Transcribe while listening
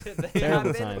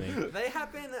Terrible timing. They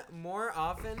happen more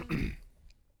often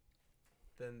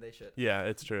than they should. Yeah,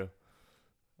 it's true.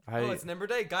 It's Ember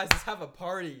Day, guys. Let's have a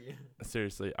party.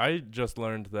 Seriously, I just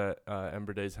learned that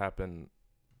Ember Days happen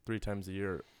 3 times a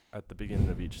year at the beginning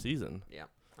of each season. Yeah,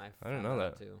 I didn't know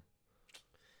that. too.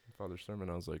 Father's sermon,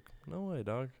 I was like, no way,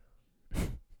 dog.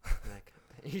 Like,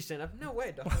 you stand up. No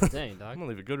way, dog. Dang, I'm dog. gonna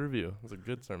leave a good review. It was a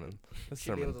good sermon. This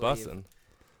Should be sermon's able to leave bussin'.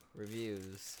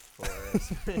 Reviews for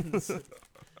sermons.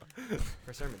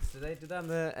 For sermons. Do they do that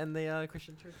in the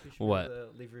Christian church? You should be What? able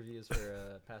to leave reviews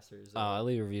for pastors. Oh, I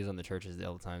leave reviews on the churches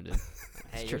all the time, dude.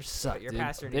 Hey, Church sucked, your dude.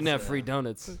 pastor Didn't needs have to- free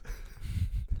donuts.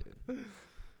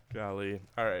 Golly.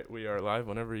 All right, we are live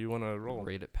whenever you want to roll.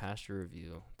 Rate at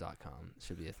pastorreview.com.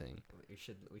 Should be a thing. We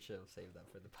should have saved that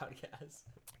for the podcast.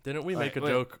 Didn't we All make right, a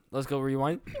wait. joke? Let's go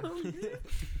rewind.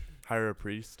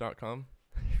 Hireapriest.com?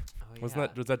 Oh, Was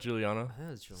that Juliana? I think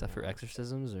it was Is that for Juliana.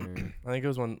 exorcisms or? I think it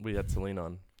was when we had Celine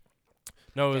on.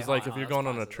 No, it was Okay, like hold if you're let's going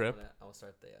on pause a this. trip. I'll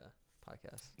start the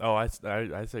podcast. Oh,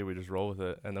 I say we just roll with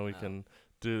it, and then we Oh. can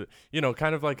do,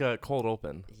 kind of like a cold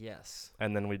open, Yes.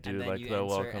 and then we do And then like you the insert,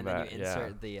 welcome and then back. you Yeah,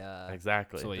 insert the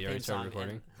exactly. So wait, the you already theme started song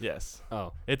recording? Yes,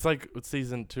 Oh, it's like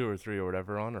season 2 or 3 or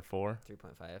whatever on, or 4,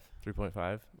 3.5.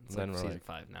 3.5. it's Then like we're season like,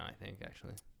 5 now, I think,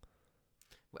 actually.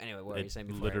 Well, anyway, what were you it saying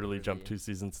before? literally I jumped review? 2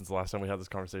 seasons since the last time we had this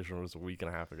conversation. Was a week and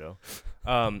a half ago.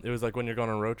 It was like when you're going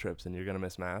on road trips and you're gonna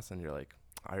miss mass, and you're like,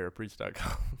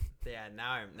 hireapriest.com. Yeah,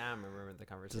 now I'm remembering the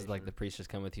conversation. Does like the priest just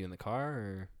come with you in the car,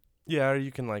 or? Yeah, or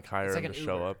you can like hire It's them like to an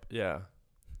show Uber. up. Yeah,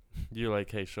 you're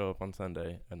like, hey, show up on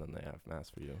Sunday, and then they have mass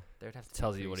for you. There'd have to be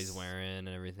Tells you what he's priests. wearing and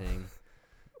everything.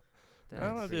 There'd Well,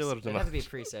 have to that'd be be a little priests- too there'd have to be much.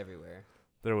 priests everywhere.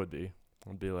 There would be.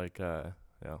 It'd be like, yeah.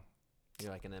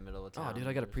 You're like in the middle of town. Oh, dude,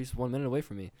 I got a priest 1 minute away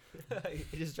from me.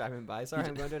 You're just driving by. Sorry,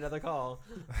 I'm going to another call.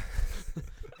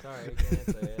 Sorry, can't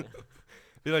answer it.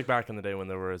 Be like back in the day when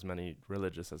there were as many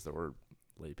religious as there were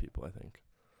lay people, I think.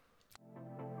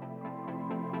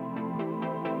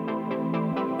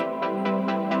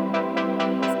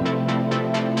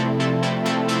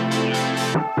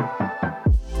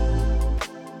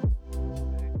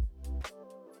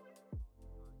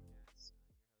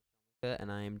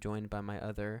 And I am joined by my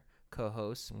other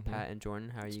co-hosts, Mhm. Pat and Jordan.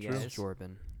 How are you true. guys?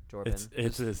 Jordan. Jordan.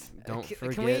 It's just Don't can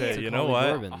forget we- to Okay, you call know me what?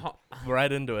 Jordan.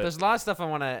 right into it. There's a lot of stuff I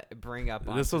want to bring up.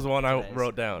 On This was one I today's.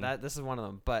 wrote down. This is one of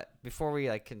them. But before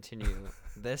we continue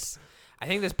this, I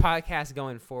think this podcast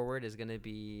going forward is going to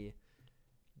be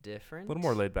different. A little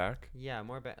more laid back. Yeah,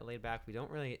 more laid back. We don't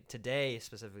really today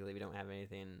specifically. We don't have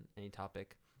any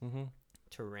topic Mm-hmm.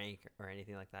 to rank or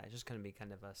anything like that. It's just going to be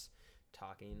kind of us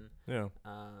talking. Yeah.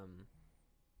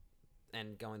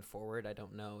 And going forward, I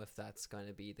don't know if that's going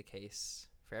to be the case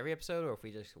for every episode, or if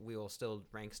we will still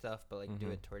rank stuff, but do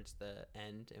Mhm. it towards the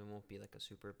end, and won't be like a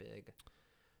super big.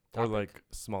 Or topic. like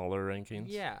smaller rankings.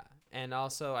 Yeah, and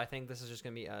also I think this is just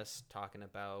gonna be us talking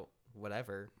about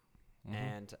whatever, Mhm.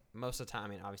 and most of the time, I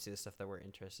mean, obviously the stuff that we're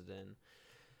interested in,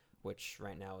 which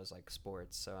right now is like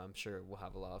sports. So I'm sure we'll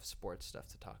have a lot of sports stuff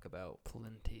to talk about.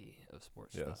 Plenty of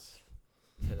sports Yes. stuff.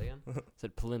 Say that again.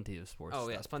 Said plenty of sports. Oh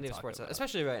stuff yes, to plenty of talk sports stuff, about.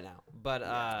 especially right now. But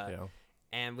Yeah.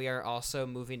 and we are also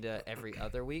moving to every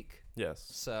other week. Yes.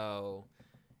 So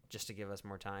just to give us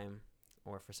more time,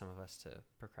 or for some of us to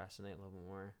procrastinate a little bit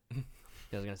more. Yeah,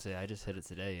 I was gonna say I just hit it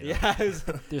today. You know? Yeah,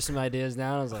 There's some ideas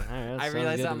now. I was like, all right. I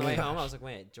realized that on the way home. I was like,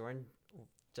 wait, Jordan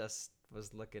just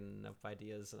was looking up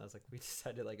ideas, and I was like, we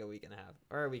decided like a week and a half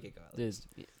or a week ago. At Dude, least.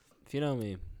 if you know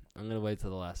me, I'm gonna wait till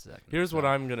the last second. Here's what So,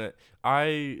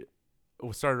 I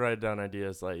started writing down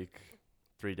ideas like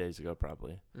 3 days ago,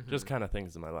 probably. Just Mhm. kind of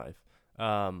things in my life.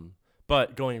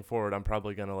 But going forward, I'm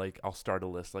probably gonna I'll start a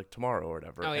list like tomorrow or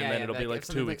whatever, Oh, yeah, and then yeah, it'll be if like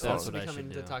something 2 weeks That's else long. what will I be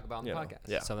coming should to do. talk about on You the know, podcast.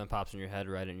 yeah. Something pops in your head,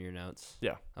 write it in your notes.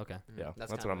 Yeah. Okay. Mhm. Yeah,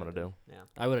 that's kinda what I'm gonna do. Yeah.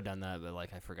 I would have done that, but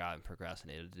like I forgot and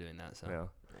procrastinated doing that. So Yeah.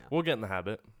 Yeah. We'll get in the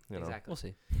habit. You know. Exactly. we'll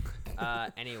see.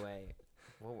 Anyway,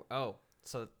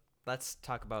 so let's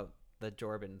talk about the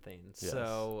Jordan thing. Yes.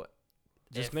 So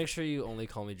just If- make sure you only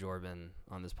call me Jordan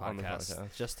on this On the podcast,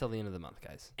 podcast. just till the end of the month,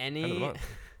 guys. End of the any, month.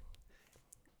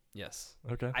 Yes.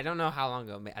 Okay. I don't know how long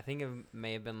ago. I think it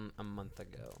may have been a month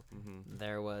ago. Mm-hmm.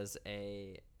 There was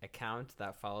a account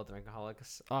that followed the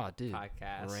Rankaholics Oh, dude.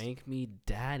 podcast. Rank me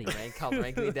daddy. Called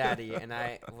Rank Me Daddy, and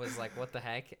I was like, "What the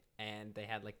heck?" And they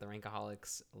had like the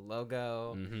Rankaholics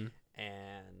logo, Mm-hmm.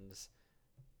 and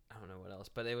I don't know what else,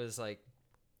 but it was like,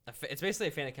 it's basically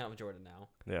a fan account of Jordan now,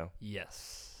 Yeah.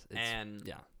 Yes. It's, and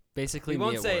yeah. Basically, we me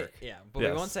won't at say work. but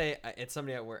Yes. we won't say it's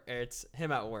somebody at work, or it's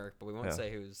him at work, but we won't Yeah.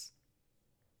 say who's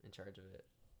in charge of it.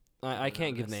 I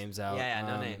can't give Anonymous. names out. Yeah,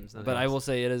 no names, no but I names. will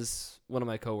say it is one of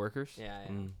my coworkers. Yeah,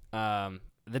 yeah. Mm.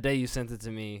 The day you sent it to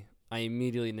me, I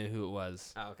immediately knew who it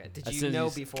was. Oh, okay. Did As you soon as know you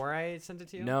s- before I sent it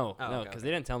to you? No, Oh, no, okay, because okay.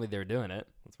 they didn't tell me they were doing it.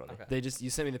 That's funny. Okay. You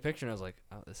sent me the picture, and I was like,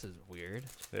 oh, this is weird.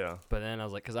 Yeah. But then I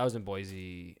was like, because I was in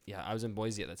Boise. Yeah, I was in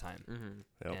Boise at the time. Mm-hmm.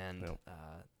 Yep. And yep.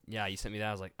 yeah, you sent me that.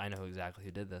 I was like, I know exactly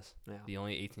who did this. Yeah. The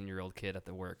only 18-year-old kid at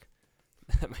the work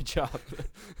at my job.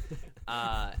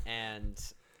 And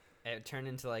it turned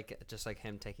into like just like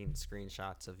him taking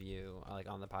screenshots of you like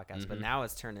on the podcast, but Mhm. now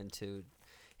it's turned into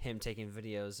him taking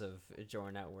videos of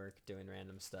Jordan at work doing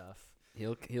random stuff.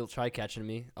 He'll try catching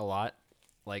me a lot.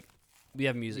 Like we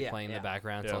have music Yeah, playing in yeah. the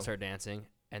background, so Yeah. I'll start dancing,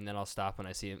 and then I'll stop when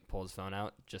I see him pull his phone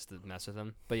out just to mess with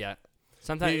him. But yeah,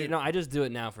 sometimes He- I just do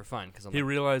it now for fun because I'm He like,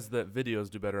 realized that videos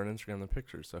do better on Instagram than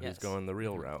pictures, so Yes. he's going the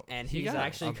real route. And He he's got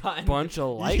actually a gotten bunch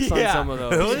of likes on Yeah. some of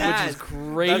those, Really? which Yes. is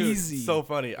crazy. That's so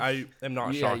funny. I am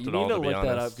not yeah, shocked you at need all, to to be look that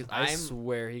up honest. because I I'm-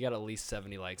 swear he got at least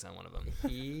 70 likes on one of them,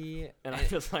 he and I'm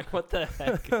just like, what the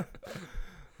heck?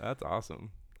 That's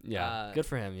awesome. Yeah, good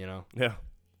for him. You know, Yeah.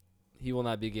 he will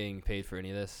not be getting paid for any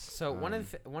of this. So one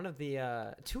of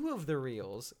the two of the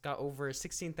reels got over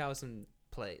 16,000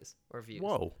 plays or views.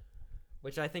 Whoa.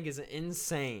 Which I think is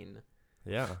insane.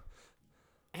 Yeah.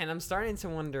 And I'm starting to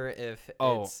wonder if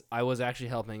Oh, it's I was actually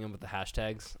helping him with the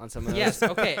hashtags on some of those. yes,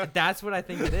 okay, that's what I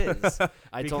think it is.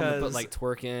 I told him to put because- like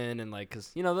twerking and like,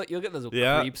 cause you'll get those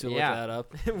Yeah. creeps who Yeah. look that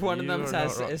up. One of You them are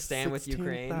says not wrong. stand with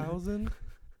Ukraine. 16,000?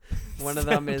 One of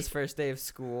them is first day of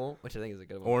school, which I think is a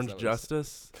good one. 'cause Orange that was-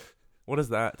 Justice. What is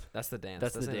that? That's the dance.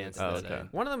 That's the not even dance. Oh, that's okay.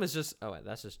 it. One of them is just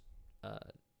that's just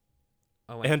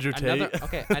oh, Andrew another, Tate.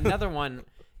 Okay, another one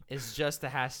is just the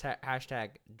hashtag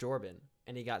Jordan,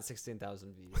 and he got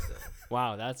 16,000 views. So.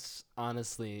 Wow, that's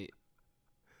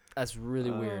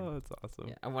really weird. Oh, that's awesome.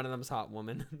 Yeah, and one of them's hot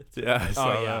woman. Yeah, I saw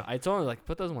Oh yeah, that. I told him like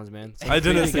put those ones, man. I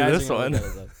didn't You see guys are this gonna one. look at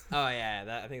it, though. Oh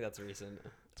yeah, I think that's recent.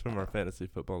 It's from our fantasy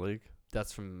football league.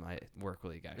 That's from my work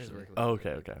league actually Oh,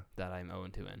 okay. that I'm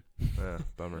 0-2 in. Yeah,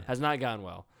 bummer. Has not gone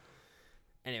well.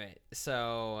 Anyway,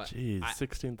 so Jeez,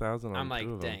 16,000 on I'm two like, of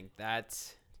them. dang,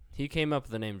 that's He came up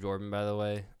with the name Jordan, by the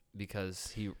way, because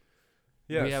he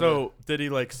Yeah, we have so did he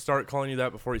like start calling you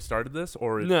that before he started this,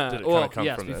 or did it kind well, of come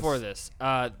yes, from before this?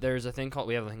 this. There's a thing called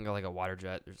like a water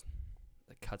jet.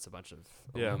 That cuts a bunch of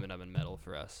Yeah. aluminum and metal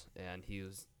for us, and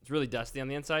it's really dusty on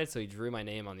the inside, so he drew my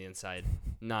name on the inside.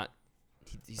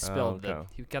 He spelled okay.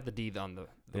 he got the D on the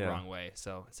Yeah. wrong way,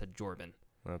 so it said Jordan.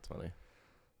 That's funny.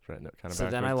 Right, no, kind of. So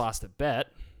then I lost a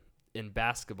bet in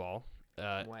basketball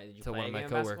why did you to play one of my a game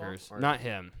basketball, coworkers. or- Not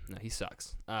him. No, he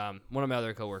sucks. One of my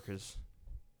other coworkers.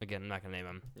 Again, I'm not gonna name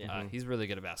him. Yeah. Mhm. He's really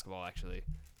good at basketball, actually.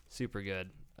 Super good.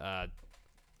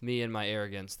 Me and my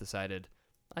arrogance decided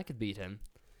I could beat him,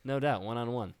 no doubt,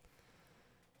 1-on-1.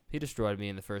 He destroyed me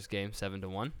in the first game,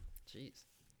 7-1. Jeez.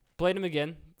 Played him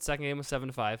again. Second game was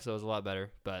 7-5, so it was a lot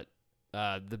better. But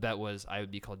the bet was I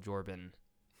would be called Jordan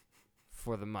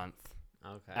for the month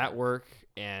Okay. at work,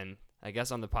 and I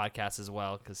guess on the podcast as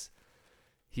well, because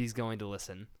he's going to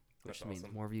listen, which That's means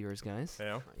awesome. more viewers, guys.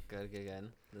 Yeah. Good.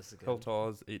 This is good. How tall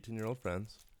is 18-year-old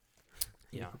friends?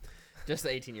 Yeah. Just the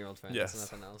 18-year-old friends, Yes.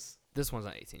 nothing else. This one's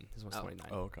not 18. This one's Oh. 29.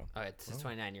 Oh, okay. All right, this is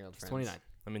 29-year-old It's friends. 29.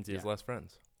 That means he has Yeah. less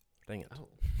friends. Dang it. Oh.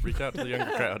 Reach out to the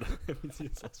younger crowd.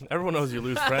 Everyone knows you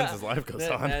lose friends as life goes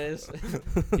on. That is.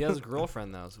 He has a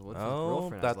girlfriend, though, so what's his Oh,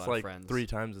 girlfriend has a that's lot like of friends. 3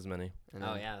 times as many. And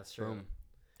Oh then yeah, that's true. boom.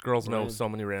 Girls know Right. so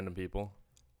many random people.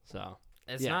 So,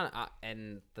 It's Yeah. not,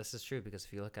 and this is true because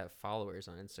if you look at followers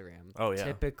on Instagram, Oh, yeah.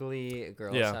 typically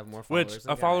girls Yeah. have more followers. Which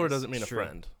than a follower guys. doesn't mean a True.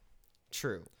 friend.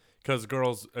 True. Because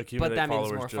girls accumulate that means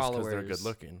followers more just because they're followers. good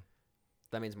looking.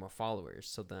 That means more followers.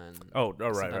 So then, Oh,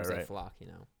 right, sometimes they right. flock.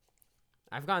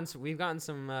 We've gotten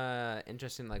some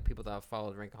interesting like people that have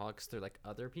followed Rankaholics through like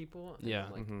other people. And Yeah.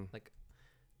 I'm like,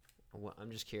 Mhm.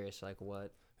 I'm just curious, like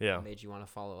what Yeah. made you want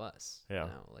to follow us? Yeah.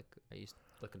 Like, are you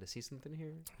looking to see something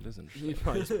here? It is you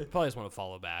interesting. probably just want to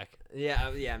follow back.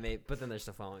 Yeah, maybe. But then there's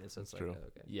the following, so it's That's like, true. oh,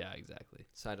 okay. Yeah, exactly.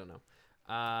 So I don't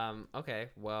know. Okay.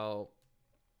 Well,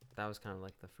 that was kind of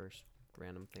like the first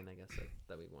random thing I guess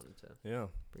that we wanted to Yeah.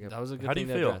 bring up. That was a good How do thing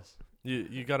you to feel? address.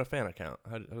 You got a fan account.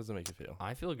 How does it make you feel?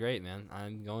 I feel great, man.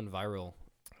 I'm going viral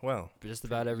Well, just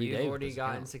about every You've day. with already this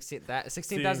gotten account.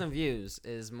 16,000 views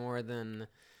is more than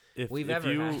if we've if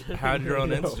ever you had. had your own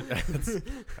No.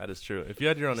 Instagram, that is true. If you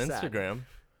had your own Sad.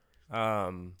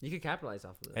 Instagram, you could capitalize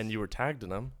off of this. and you were tagged in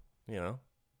them, I'm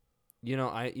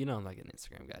like an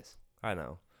Instagram guys. I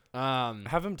know. Um,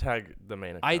 Have him tag the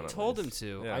main account. I at told him least.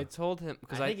 to. Yeah. I told him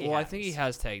because I think he I think he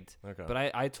has. has tagged, Okay. but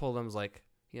I told him I was like,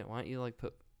 yeah, why don't you like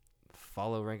put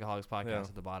follow Rankaholics podcast Yeah.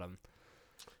 at the bottom?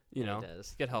 Yeah, You know, it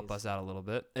does. it could help He's- us out a little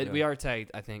bit. Yeah. We are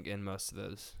tagged, I think, in most of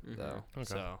those Mhm. though. Okay.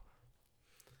 So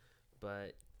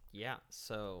But yeah,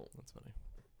 so That's funny.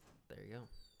 there you go.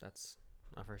 That's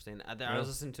My first thing. I Yeah. was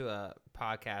listening to a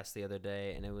podcast the other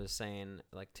day, and it was saying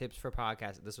like tips for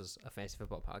podcast. This was a fantasy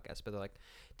football podcast, but they're like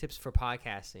tips for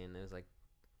podcasting. It was like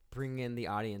bring in the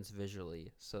audience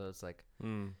visually. So it's like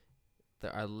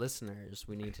our listeners.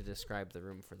 We need to describe the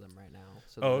room for them right now,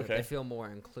 so Oh, that okay. they feel more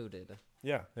included.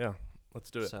 Yeah. Let's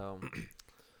do it. So,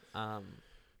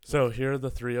 So here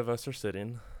the three of us are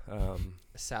sitting.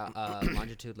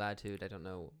 longitude, latitude. I don't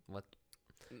know what.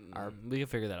 We can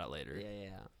figure that out later.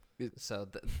 Yeah. So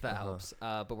that Uh-huh. helps.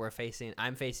 But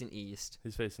I'm facing east.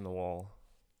 He's facing the wall.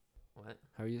 What?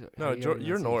 How are you? No, how do you already know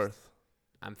you're it's north. east?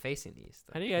 I'm facing east.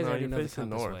 How do you guys No, already you're know the facing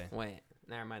compass north. way? Wait,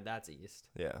 never mind. That's east.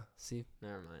 Yeah, See,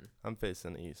 Never mind. I'm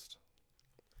facing east.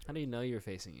 how do you know you're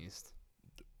facing east?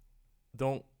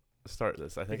 Don't start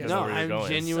this. I think I Because know No, where you're I'm going.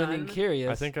 genuinely Sun- curious.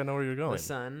 I think I know where you're The going.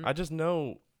 sun I just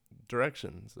know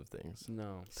directions of things.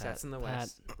 no. sets in the Pat,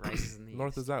 west, rises in the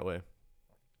North east. is that way.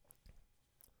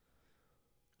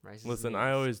 Rises in Listen, the I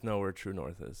east. always know where true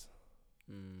north is.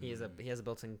 He has a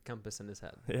built-in compass in his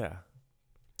head. Yeah.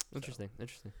 Interesting.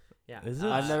 Interesting. Yeah. Is it?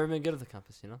 I've never been good at the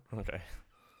compass. You know. Okay.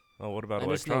 Well, what about I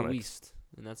just know electronics? east,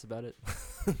 and that's about it.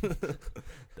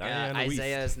 Diana Weiss.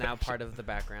 Isaiah is now part of the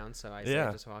background, so Isaiah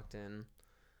Yeah. just walked in.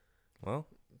 Well,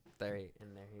 There he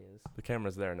is. the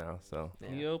camera's there now, so. Yeah.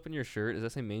 Can you open your shirt? Does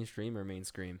that say mainstream or main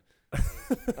scream?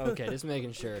 Okay, just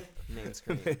making sure. Main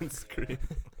screen. Main screen.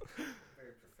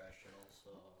 Very professional, so.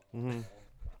 Mhm.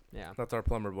 Yeah. That's our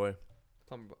plumber boy.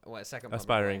 What second? plumber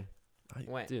Aspiring. boy?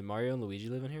 Wait. Dude, Mario and Luigi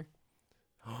live in here.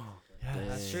 Yes.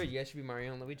 That's Dang. true. You guys should be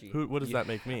Mario and Luigi. Who? What does Yeah. that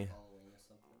make me? Halloween or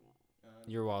something.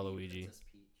 You're Waluigi. Princess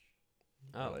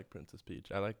Peach. I Oh. like Princess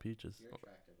Peach. I like peaches. You're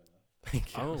attractive enough.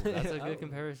 Thank you. Oh, that's a Oh. good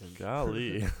comparison.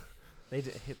 Golly.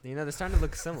 They're starting to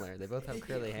look similar. They both have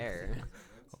curly hair.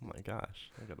 Oh my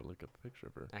gosh. I gotta look up a picture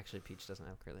of her. Actually, Peach doesn't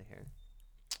have curly hair.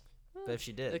 But if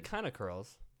she did, It kind of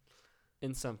curls.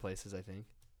 In some places, I think.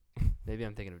 Maybe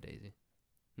I'm thinking of Daisy.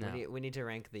 No, we need to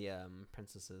rank the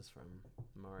princesses from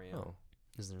Mario. Oh.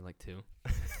 isn't there like two?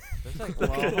 There's like, Look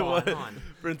at whoa, what- hold on.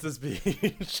 Princess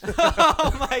Peach.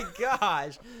 Oh my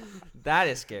gosh, that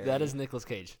is scary. That is Nicolas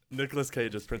Cage. Nicolas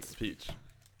Cage is Princess Peach.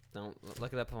 Don't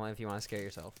look it up online if you want to scare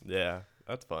yourself. Yeah,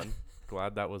 that's fun.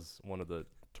 Glad that was one of the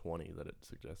 20 that it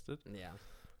suggested. Yeah.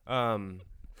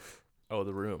 Oh,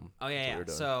 the room. Oh That's what yeah, we're yeah.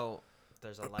 doing. So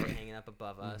there's a light hanging up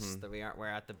above us. Mhm. That we're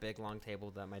at the big long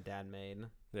table that my dad made.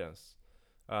 Yes.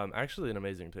 Actually, an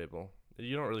amazing table.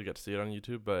 You don't really get to see it on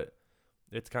YouTube, but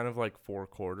it's kind of like 4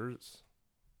 quarters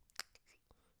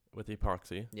with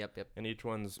epoxy, Yep. and each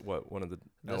one's one of the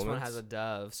This elements. one has a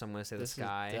dove, so I'm gonna say This the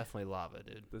sky. is definitely lava,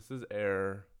 dude. This is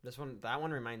air. That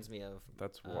one reminds me of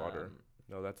That's water. um,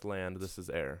 No, that's land. This is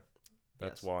air.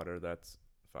 That's yes. water. That's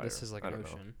fire. This is like I an don't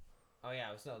know. ocean. Oh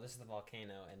yeah, this is the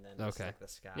volcano, and then this is Okay. like the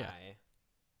sky,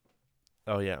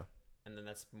 Oh yeah. and then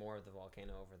that's more of the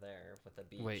volcano over there with the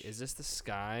beach. Wait, is this the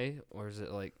sky or is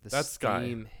it like the That's sky.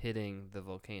 steam hitting the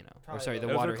volcano? Probably Or sorry, the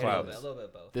Those are water hitting clouds. it. A little bit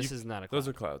of both. This is not a cloud. Those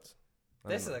are clouds. I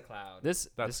This don't is know. a cloud. This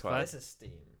That's this cloud. This is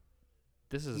steam.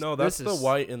 This is No, that's this the is-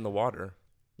 white in the water.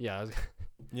 Yeah, I was,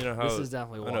 You know how this is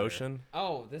definitely an water. ocean.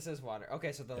 Oh, this is water.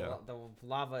 Okay, so Yeah. the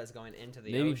lava is going into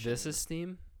the Maybe ocean. this is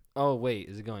steam. Oh wait,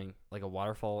 is it going like a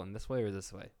waterfall in this way or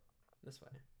this way? this way.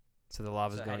 So the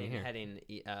lava's So going here. heading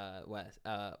west,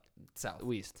 south,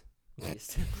 East.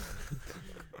 east.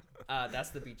 That's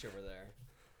the beach over there,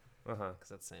 Uh huh. cause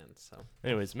that's sand. So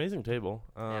Anyways, amazing table.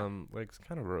 Yeah. Like it's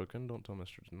kind of broken. Don't tell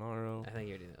Mr. Gennaro. I think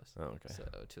you already knows. Oh, okay. So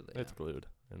too late. It's now. glued,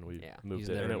 and we Yeah. moved He's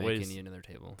it, never and it making weighs you another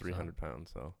table. 300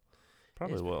 pounds. So It's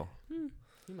probably will. You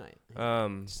might.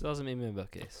 Still doesn't make me a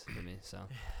bookcase for me. So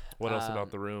What else Um, about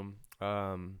the room?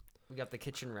 We got the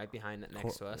kitchen right behind it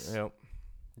next to us. Yep.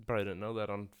 You probably didn't know that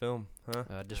on film,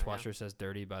 huh? dishwasher says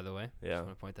dirty. By the way, Yeah. just want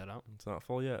to point that out. It's not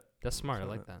full yet. That's smart. I So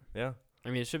like that. Yeah. I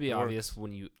mean, it should be It obvious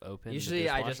when you open. the Usually,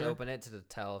 I just dishwasher. open it to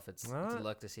tell if it's to What?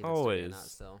 look to see if it's dirty or not.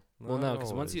 Always. Still. Well, no,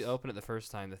 because once you always. open it the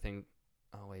first time, the thing.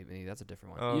 Oh wait, maybe that's a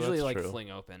different one. Oh, Usually, that's like true.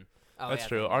 fling open. Oh, That's yeah,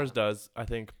 true. then, Ours yeah. does, I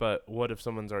think. But what if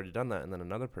someone's already done that and then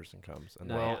another person comes? And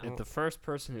No, they're Well, like, yeah. if the first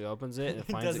person who opens it and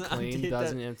finds it Doesn't clean empty it,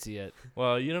 doesn't empty it,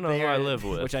 well, you don't know They who I are- live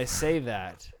with. which I say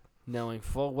that knowing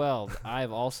full well that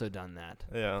I've also done that.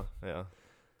 Yeah. Yeah.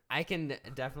 I can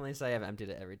definitely say I've emptied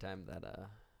it every time that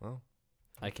Well,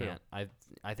 I can't.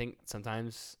 I think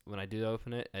sometimes when I do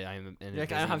open it, I'm in.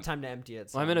 like I don't have time to empty it.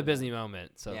 So Well, I'm in a busy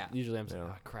moment, so Yeah. usually I'm just like,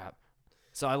 Yeah. oh crap.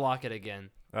 So I lock it again.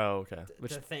 Oh, okay.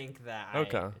 Which- to think that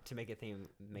Okay. to make it seem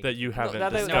That you haven't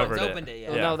that they- no discovered one's it. opened it yet.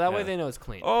 Oh, Yeah, no, that way yeah. they know it's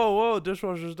clean. Oh, whoa,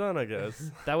 dishwasher's done, I guess.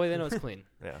 That way they know it's clean.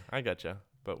 Yeah, I gotcha.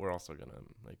 But we're also gonna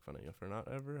make fun of you for not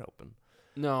ever helping.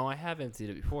 No, I have emptied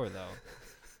it before though.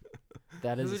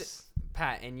 That Who is.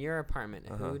 Pat, in your apartment,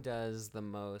 Uh-huh. who does the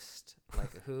most?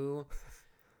 Like who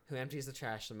Who empties the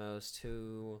trash the most?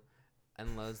 Who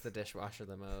unloads the dishwasher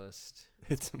the most?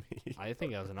 It's me. I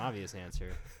think that was an obvious answer.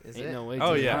 Is Ain't it? no way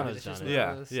Oh, yeah. Juliana's done it.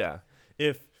 Yeah, Most. yeah.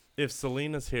 If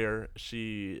Selena's here,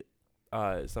 she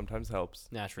sometimes helps.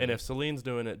 Naturally. And if Celine's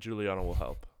doing it, Juliana will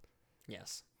help.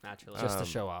 Yes, naturally. just to Um,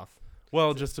 show off.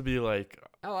 Well, just to be like,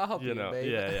 Oh, I'll help you, you know,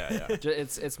 babe. yeah.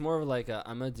 It's more of like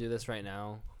I'm gonna do this right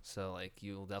now, so like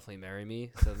you'll definitely marry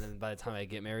me. So then by the time I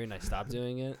get married and I stop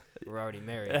doing it, we're already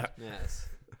married. Yeah. Yes.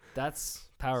 That's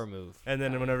power move. And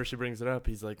then Yeah. whenever she brings it up,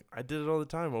 he's like, I did it all the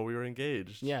time while we were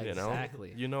engaged. Yeah, you know?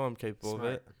 exactly. You know I'm capable of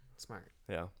it. Smart.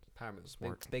 Yeah, Power move.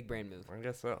 Smart. Big brain move. I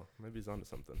guess so. Maybe he's onto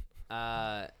something.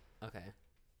 Okay.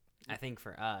 I think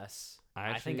for us,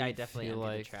 I think I definitely feel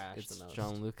empty the like trash it's the most.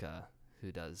 Gianluca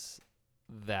who does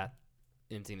that,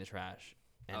 emptying the trash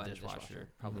and Oh, and the dishwasher dishwasher,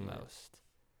 probably Mhm. most.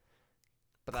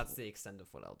 but that's the extent of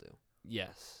what I'll do.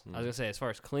 Yes, I Mm. was gonna say as far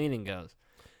as cleaning goes,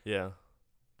 Yeah.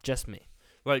 just me.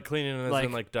 Like cleaning as Like-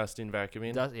 in like dusting,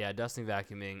 vacuuming. Dusting,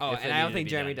 vacuuming. Oh, if it and I don't needed to think be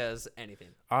Jeremy done. does anything.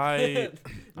 I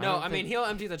No, don't I mean think- he'll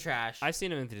empty the trash. I've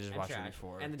seen him empty the and dishwasher trash,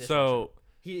 before. and the dishwasher. so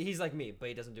He's like me, but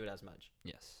he doesn't do it as much.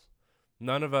 yes.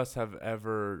 none of us have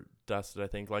ever dusted. I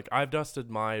think like I've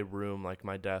dusted my room, like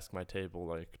my desk, my table,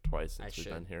 like twice I since we've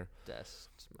been should. here. That's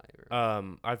my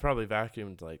room. I've probably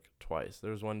vacuumed like twice. There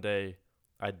was one day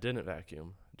I didn't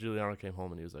vacuum. Giuliano came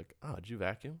home and he was like, "Oh, did you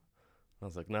vacuum?" I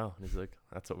was like, "No." And he's like,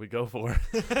 "That's what we go for."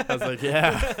 I was like,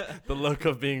 "Yeah, the look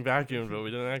of being vacuumed, but we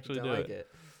didn't actually Don't do like it."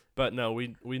 it. But no,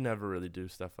 we never really do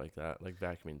stuff like that, like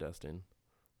vacuuming, dusting.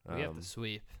 We have to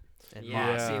sweep. And Yeah,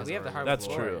 mop see, as we have the our- hardwood That's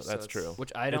floors, true. so That's it's- true.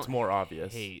 which I don't It's more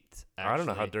obvious. hate. I don't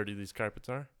know how actually. dirty these carpets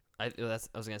are. I was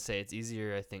gonna say it's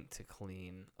easier, I think, to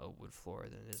clean a wood floor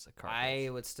than it is a carpet. I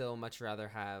would still much rather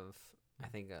have. I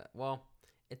think. Well,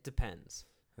 it depends.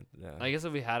 Yeah. I guess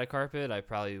if we had a carpet, I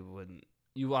probably wouldn't.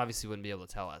 You obviously wouldn't be able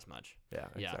to tell as much. yeah.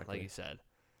 Yeah, Exactly. like you said.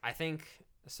 I think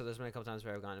so. There's been a couple times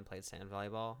where I've gone and played sand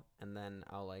volleyball, and then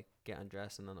I'll like get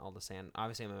undressed, and then all the sand.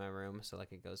 Obviously, I'm in my room, so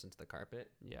like it goes into the carpet.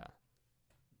 Yeah.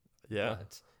 Yeah.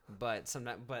 But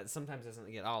sometimes it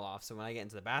doesn't get all off. So when I get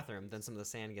into the bathroom, then some of the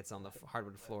sand gets on the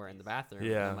hardwood floor in the bathroom.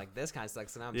 And Yeah. I'm like, this kind of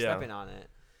sucks. So now I'm Yeah. stepping on it.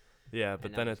 Yeah,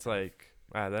 but now then it's it's like,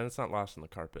 then it's not lost in the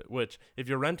carpet. Which, if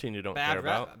you're renting, you don't But care I'd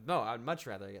ra- about. no, I'd much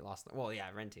rather get lost. Well, yeah,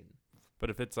 renting. But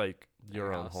if it's like your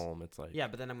your own house. home, it's like, Yeah,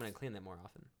 but then I'm gonna clean them more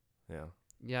often. yeah.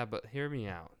 Yeah, but hear me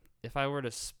out. If I were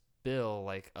to spill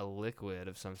like a liquid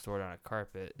of some sort on a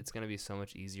carpet, it's gonna be so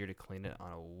much easier to clean it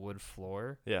on a wood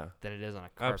floor Yeah. than it is on a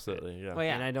carpet. Absolutely. Yeah. Well,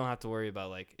 yeah. And I don't have to worry about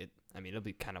like it. I mean, it'll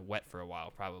be kind of wet for a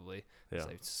while probably. Yeah. So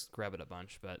I scrub it a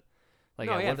bunch, but like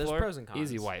No, yeah, yeah, wood there's floor, pros and cons.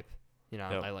 easy wipe. You know,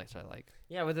 Yep. I like.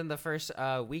 Yeah, within the first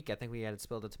week, I think we had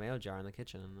spilled a tomato jar in the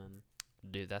kitchen, and then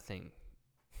Dude, that thing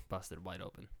busted wide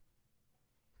open.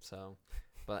 so,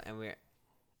 but and we're.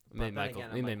 We made but then Michael.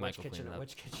 again, We I'm made like, Michael which clean kitchen, it up.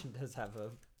 Which kitchen does have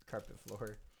a carpet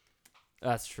floor?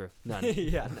 That's true. None.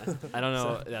 yeah. No. I don't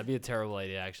know. So- That'd be a terrible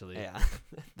idea, actually. Yeah.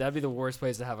 That'd be the worst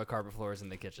place to have a carpet floor is in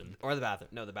the kitchen. Or the bathroom.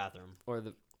 No, the bathroom. Or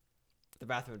the The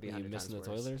bathroom would be you 100 times missing the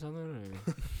worse. toilet or something.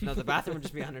 Or? No, the bathroom would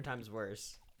just be 100 times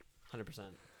worse. 100%.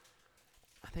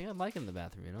 I think I'd like it in the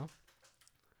bathroom. You know,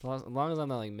 as long as I'm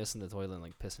not like missing the toilet and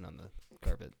like pissing on the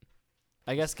carpet.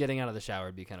 I guess getting out of the shower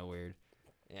would be kind of weird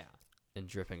Yeah. and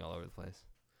dripping all over the place.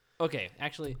 Okay,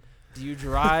 actually, do you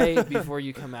dry before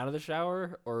you come out of the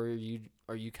shower, or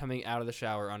are you coming out of the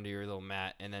shower under your little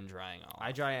mat and then drying all?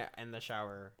 I dry it in the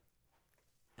shower,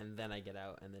 and then I get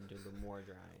out and then do the more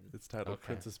drying. It's titled Okay.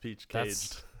 Princess Peach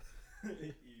That's- Caged.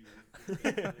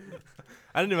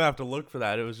 I didn't even have to look for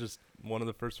that. It was just one of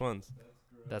the first ones.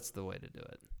 That's the way to do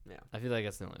it. Yeah. I feel like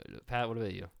that's the only way to do it. Pat, what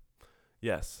about you?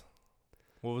 Yes.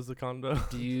 What was the condo?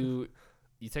 Do you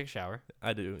take a shower?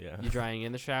 I do, yeah. You drying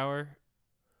in the shower,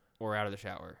 or out of the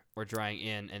shower, or drying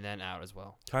in and then out as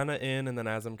well? Kind of in and then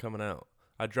as I'm coming out.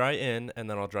 I dry in and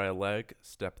then I'll dry a leg,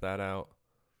 step that out,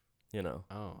 you know.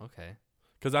 Oh, okay.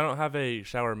 Because I don't have a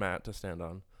shower mat to stand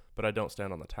on, but I don't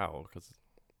stand on the towel because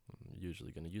I'm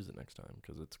usually going to use it next time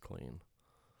because it's clean.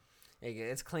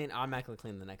 It's clean, automatically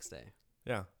clean the next day.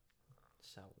 Yeah.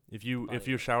 So If you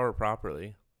Body- shower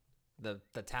properly, the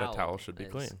towel towel should be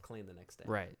is clean. clean the next day.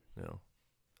 Right. you know.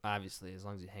 Obviously, as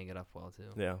long as you hang it up well too.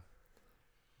 Yeah.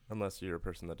 Unless you're a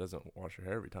person that doesn't wash your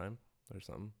hair every time or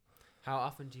something. How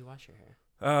often do you wash your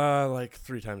hair? Like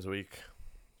 3 times a week.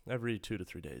 Every 2 to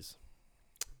 3 days.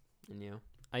 And you?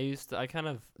 I kind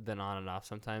of been on and off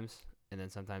sometimes, and then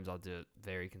sometimes I'll do it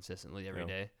very consistently every Yeah.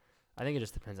 day. I think it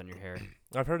just depends on your hair.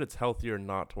 I've heard it's healthier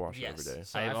not to wash it every Yes. day.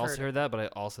 So I've I've also heard that, but I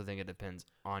also think it depends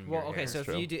on your Well, okay, hair. so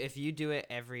True. if you do it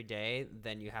every day,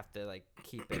 then you have to like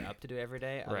keep it up to do it every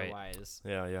day. Right. Otherwise,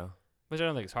 Yeah, yeah. which I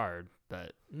don't think is hard,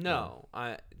 but No,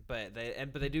 but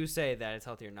they do say that it's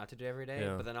healthier not to do every day.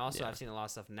 Yeah. But then also Yeah. I've seen a lot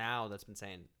of stuff now that's been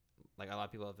saying, like a lot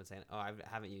of people have been saying, oh, I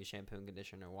haven't used shampoo and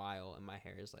conditioner in a while, and my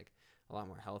hair is like a lot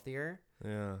more healthier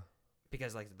Yeah.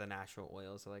 because like the natural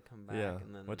oils like come back. Yeah.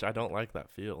 And then Which I don't like that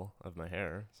feel of my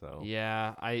hair. So.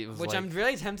 yeah, I was which like, I'm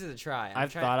really tempted to try.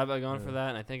 I've thought about going for Yeah. that,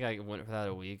 and I think I went for that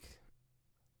a week,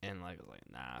 and like was like,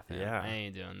 nah, fam, Yeah. I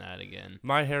ain't doing that again.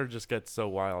 My hair just gets so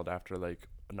wild after like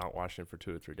not washing it for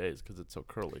 2 or 3 days because it's so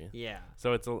curly. Yeah.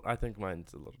 So I think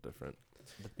mine's a little different.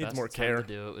 The Needs best more time care. to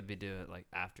do it would be do it like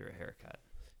after a haircut.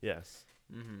 Yes.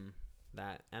 Mm-hmm.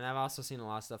 That, and I've also seen a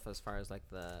lot of stuff as far as like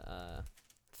the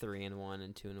 3-in-1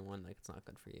 and 2-in-1. Like it's not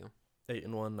good for you.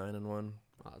 8-in-1, 9-in-1,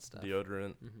 All that stuff.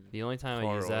 deodorant. Mm-hmm. The only time I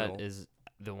Car use that oil. is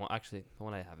the one. Actually, the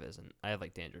one I have isn't. I have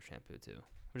like dandruff shampoo too,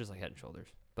 which is like Head and Shoulders,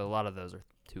 but a lot of those are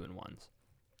 2-in-1s.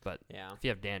 Yeah. If you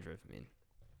have dandruff, I mean,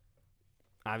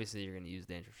 obviously you're gonna use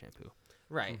dandruff shampoo.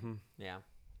 Right. Mhm. Yeah.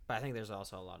 But I think there's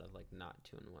also a lot of like not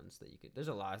 2-in-1s that you could. There's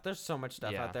a lot. There's so much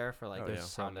stuff Yeah. out there for like Oh, There's yeah.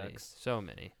 so many, products. so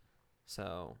many.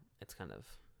 So it's kind of,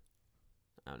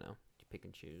 I don't know. You pick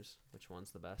and choose which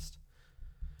one's the best.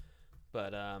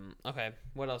 But okay.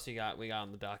 What else you got? We got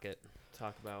on the docket to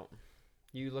talk about.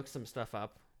 You looked some stuff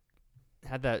up.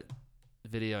 Had that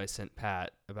video I sent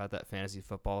Pat about that fantasy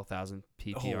football 1,000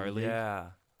 PPR league. Yeah.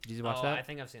 Did you watch Oh, that? I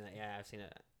think I've seen that. Yeah, I've seen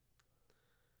it.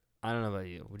 I don't know about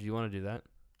you. Would you want to do that?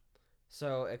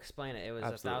 So explain it. It was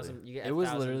Absolutely. 1,000. You get It was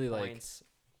 1,000 literally, like, points.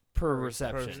 Per Per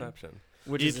reception, Perception.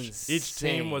 which Each is each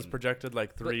team was insane. projected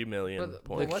like 3 million But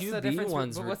points. what's the QB difference?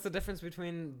 ones But were- what's the difference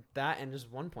between that and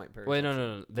just 1 point per? Wait, no, reception?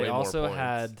 no, no. They Way more also points.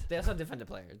 had. They also had defensive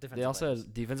players. They also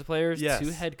had defensive players, Yes. 2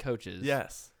 head coaches.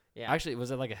 Yes. Yeah. Actually, was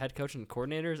it like a head coach and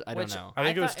coordinators? I don't know. I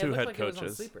think it was thought 2 looked head like It was on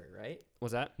coaches. Sleeper, right?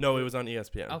 Was that? No, it was on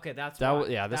ESPN. Okay, that's That why. was-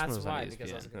 yeah, this one that's was on why, ESPN.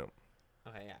 because I was like, Yeah.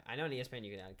 okay, yeah, I know on ESPN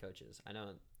you can add coaches. I know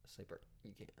on Sleeper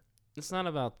you can't. It's not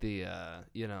about the,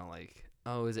 like,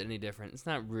 oh, is it any different? It's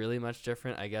not really much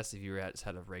different, I guess, if you were just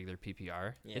had a regular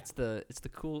PPR. Yeah. It's the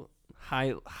cool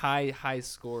high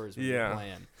scores when Yeah. you're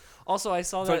playing. Also, I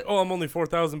saw It's that like, oh, I'm only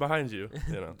 4,000 behind you.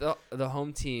 You know. the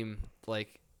home team,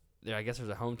 like, I guess there's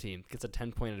a home team gets a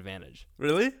 10-point advantage.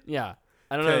 Really? Yeah,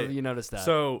 I don't know if Okay, you noticed that.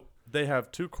 So they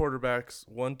have 2 quarterbacks,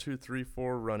 1, 2, 3,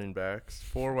 4 running backs,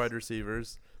 4 wide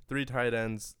receivers, 3 tight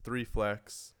ends, 3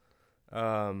 flex.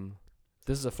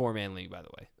 This is a 4-man league, by the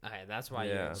way. Okay, that's why.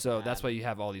 Yeah. You So that's why you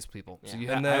have all these people. So Yeah.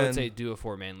 you And I would then- say do a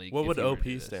 4-man league. What if would you were to do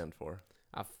OP this. stand for?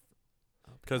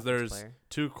 Because there's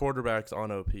 2 quarterbacks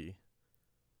on OP.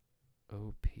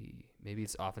 OP. Maybe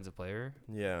it's offensive player.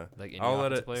 Yeah. Like any I'll let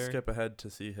offensive it player. skip ahead to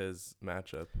see his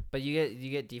matchup. But you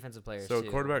get defensive players. So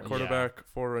too, quarterback, which- Yeah.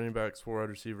 4 running backs, 4 wide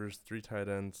receivers, 3 tight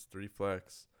ends, 3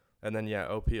 flex, and then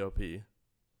OP.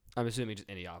 I'm assuming just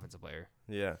any offensive player.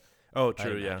 Yeah. Oh,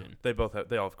 true. Yeah. imagine. They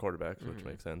all have quarterbacks, which Mhm.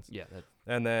 makes sense. Yeah. That,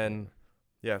 And then,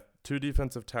 2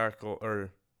 defensive tackle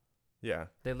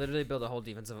They literally build a whole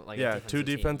defensive like. a 2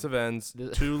 team. defensive ends, The-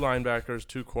 2 linebackers,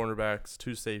 2 cornerbacks,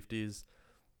 2 safeties,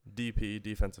 DP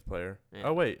defensive player. Yeah.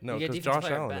 Oh wait, no, You get because defensive Josh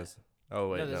player Allen bet. is. Oh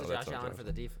wait, no, there's no, a that's Josh not Allen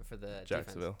Josh. for the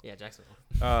Jacksonville. Defense. Yeah,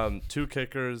 Jacksonville. 2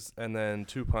 kickers and then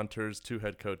 2 punters, 2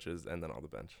 head coaches, and then all the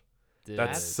bench. dude, That's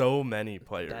That's- so many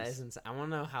players. That is insane. I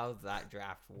want to know how that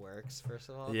draft works. First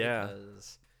of all, Yeah.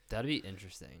 Because that'd be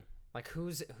interesting. like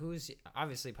who's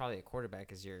obviously probably a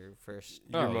quarterback is your first.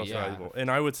 You're Oh, most yeah. valuable, and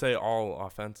I would say all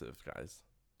offensive guys.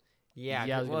 Yeah, I was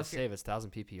well, gonna if you're- say if it's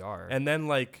 1,000 PPR. And then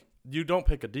like you don't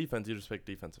pick a defense, you just pick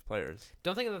defensive players.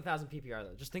 don't think of the 1,000 PPR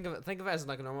though. Just think of it as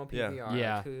like a normal Yeah. PPR.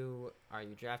 Yeah. Like who are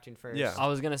you drafting first? Yeah. I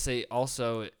was gonna say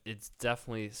also it's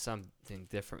definitely something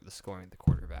different with the scoring of the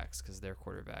quarterbacks because their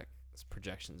quarterbacks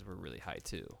projections were really high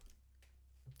too.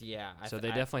 Yeah. So they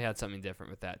definitely had something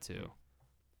different with that too.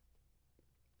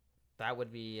 That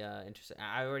would be interesting.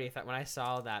 I already thought when I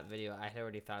saw that video, I had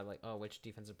already thought like, oh, which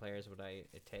defensive players would I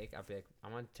take? I'd be like, I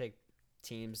want to take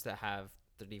teams that have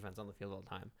their defense on the field all the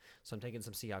time. So I'm taking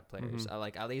some Seahawks players. Mhm. I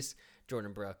like at least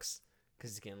Jordan Brooks because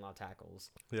he's getting a lot of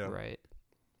tackles. Yeah. Right.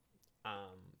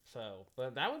 So,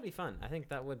 but that would be fun. I think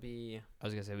that would be. I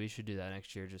was gonna say we should do that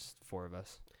next year, just 4 of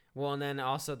us. Well, and then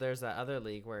also there's that other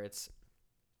league where it's,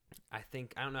 I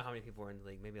don't know how many people are in the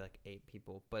league, maybe like 8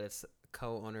 people, but it's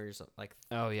co-owners, like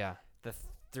Oh yeah. the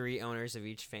 3 owners of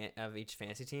each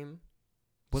fantasy team.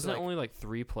 Wasn't So, it only like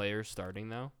 3 players starting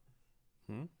though?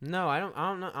 No, I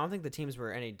don't know. I don't think the teams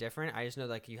were any different. I just know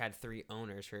like you had 3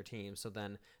 owners for a team. So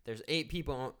then there's 8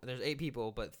 people. There's 8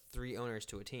 people, but 3 owners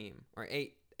to a team, or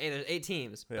 8. There's 8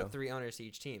 teams, Yeah. but 3 owners to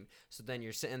each team. So then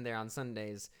you're sitting there on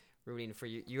Sundays rooting for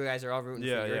you. You guys are all rooting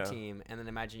Yeah, for your yeah. team, and then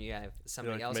imagine you have You're,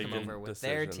 somebody like, else come making over with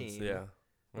their decisions. team. Yeah.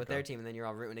 With Okay. their team, and then you're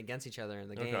all rooting against each other in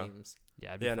the Okay. games. Yeah,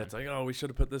 it'd be Yeah, and fun. it's like, oh, we should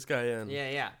have put this guy in.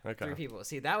 Yeah. Okay. 3 people.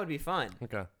 See, that would be fun.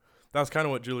 Okay. That was kind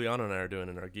of what Juliana and I are doing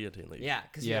in our guillotine league. Yeah,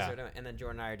 because Yeah. you guys are doing, and then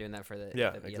Jordan and I are doing that for the,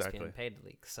 Yeah, the ESPN exactly. paid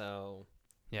league. So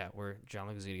Yeah, where John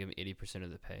Luke is gonna give me 80%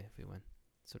 of the pay if we win.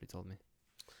 That's what he told me.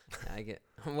 yeah, I get.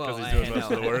 Well, Because I he's doing know.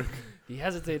 most of the work. He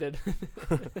hesitated.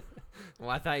 Well,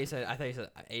 I thought you said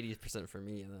 80% for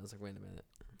me, and I was like, wait a minute.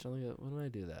 John Luke, when do I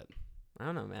do that? I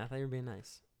don't know, man. I thought you were being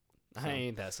nice. So- I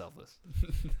ain't that selfless.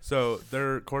 So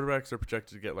their quarterbacks are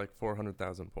projected to get like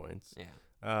 400,000 points. Yeah,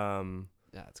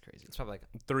 Yeah, that's crazy. it's probably like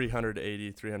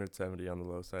 380, 370 on the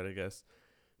low side, I guess.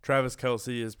 Travis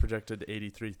Kelsey is projected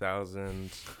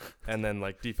 83,000, and then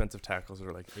like defensive tackles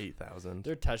are like 8,000.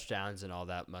 Their touchdowns and all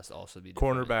that must also be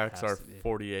different. It Cornerbacks has are to be.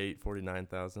 48,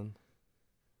 49,000.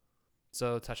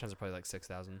 So touchdowns are probably like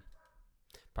 6,000.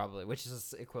 probably, which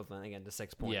is equivalent again to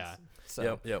 6 points. Yeah.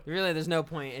 So Yep. really, there's no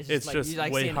point. It's just It's like just you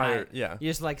like way seeing higher. High, Yeah. you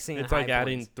just like seeing. It's high like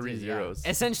adding points. 3 Yeah. zeros.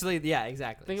 Essentially, yeah,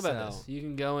 exactly. Think about So- this. You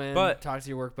can go in, But- talk to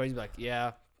your work buddies, and be like,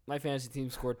 yeah, my fantasy team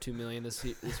scored 2 million this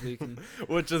week. And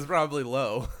Which is probably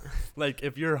low. Like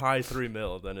if you're high 3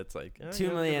 mil, then it's like 2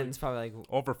 million is probably like.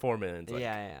 over 4 million. It's like,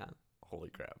 Yeah. holy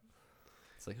crap.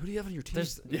 it's like, who do you have on your team?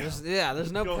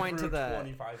 There's no Go point to through the.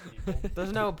 25 people.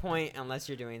 There's no point unless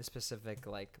you're doing specific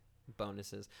like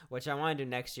bonuses, which I want to do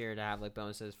next year to have like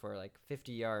bonuses for like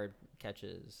 50-yard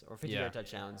catches or 50-yard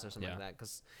touchdowns or something Yeah. like that,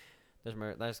 because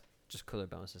there's just cooler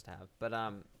bonuses to have. But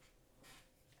I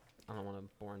don't want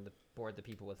to board the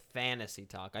people with fantasy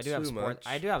talk. I do have Too sports.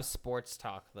 much. I do have sports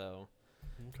talk though.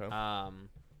 Okay.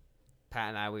 Pat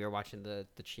and I, we were watching the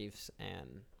Chiefs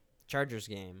and Chargers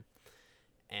game,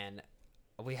 and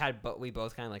we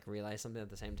both kind of like realized something at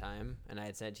the same time, and I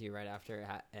had said to you right after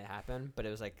it happened, but it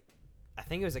was like, I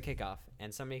think it was a kickoff,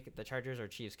 and the Chargers or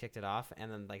Chiefs kicked it off, and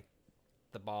then like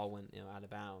the ball went out of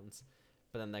bounds,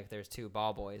 but then like there's 2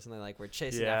 ball boys, and they like were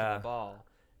chasing after Yeah. the ball,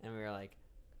 and we were like.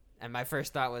 And my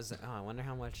first thought was, oh, I wonder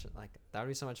how much, like, that would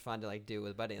be so much fun to, like, do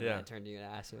with Buddy. And then Yeah. I turned to you and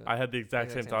asked you. I had the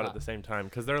exact same thought at the same time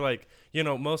because they're like,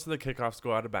 most of the kickoffs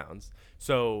go out of bounds.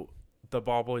 So the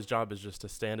ball boy's job is just to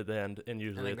stand at the end, and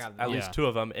usually then it's grab the at ball. least Yeah. 2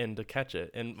 of them in to catch it.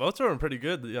 And most of them are pretty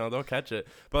good. They'll catch it.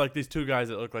 But like these 2 guys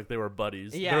that look like they were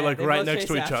buddies, Yeah, they're like they right both next to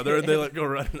chase each after other, and it. they like go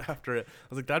running after it. I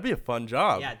was like, that'd be a fun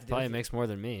job. Yeah, to do Probably with- makes more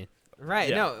than me. Right.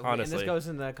 Yeah, No, and honestly. this goes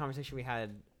in the conversation we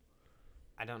had.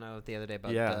 I don't know the other day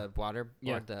about Yeah. the water.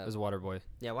 Yeah, Or it the was Water Boy.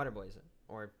 water boys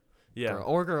or Yeah.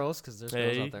 or girls, because there's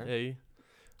girls Hey, out there. hey.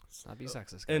 Let's not be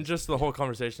sexist. And guys. just the whole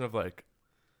conversation of like,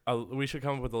 we should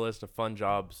come up with a list of fun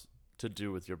jobs to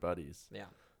do with your buddies. Yeah.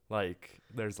 Like,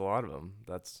 there's a lot of them.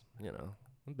 That's, it'd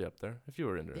be up there if you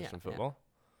were interested Yeah, in yeah. football.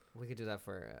 We could do that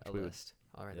for a We would- list.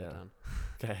 I'll write yeah. that down.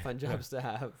 Okay. Fun jobs to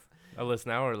have A list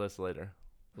now or a list later?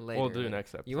 later. We'll do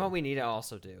next episode. You know what we need to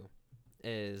also do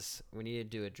is we need to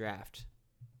do a draft.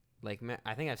 Like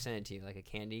I think I've sent it to you, like a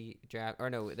candy draft, or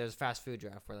no, there's a fast food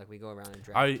draft where like we go around and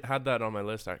draft. I had that on my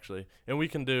list actually, and we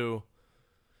could do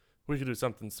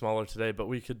something smaller today, but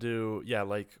we could do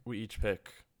like we each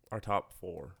pick our top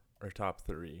 4 or top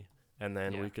 3, and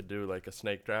then Yeah. we could do like a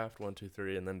snake draft 1, 2,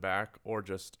 3, and then back, or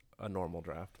just a normal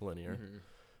draft linear. Mhm.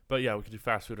 But yeah, we could do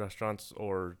fast food restaurants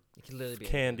or It could literally be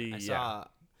candy, anything. I saw.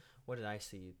 What did I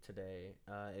see today?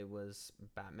 It was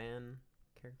Batman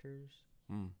characters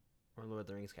or Lord of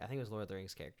the Rings. I think it was Lord of the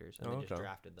Rings characters, and Oh, they just okay.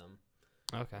 drafted them.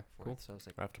 Okay, for cool. it. So I was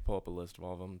like, I have to pull up a list of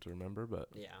all of them to remember, but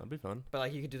yeah. that'd be fun. But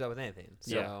like you could do that with anything.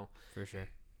 So, Yeah. For sure.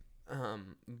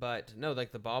 but no,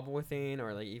 like the ball boy thing,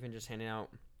 or like even just handing out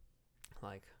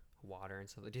like water and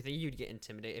stuff. Do you think you'd get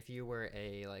intimidated if you were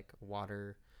a like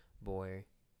water boy?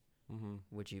 Mm-hmm.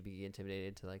 Would you be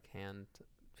intimidated to like hand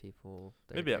people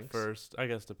their Maybe drinks? at first, I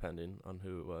guess, depending on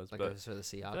who it was, Like but for the I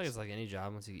feel like Seahawks. it's like any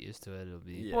job. Once you get used to it, it'll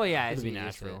be. Yeah. Well, yeah, it'll it's be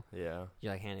used to it. natural. yeah.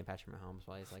 You're like handing Patrick Mahomes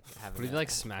while he's like having. But if a- you like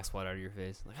smacks water out of your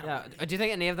face, like, I don't Yeah. wanna do Do you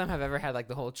think any of them have ever had like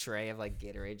the whole tray of like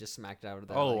Gatorade just smacked out of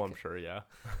their? Oh, like, I'm sure, yeah.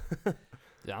 it.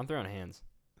 Yeah, I'm throwing hands.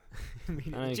 I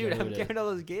mean, I don't dude, care I'm who it carrying all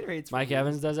those Gatorades. for Mike you.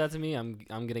 Evans does that to me. I'm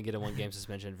gonna get a 1-game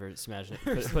suspension for smashing,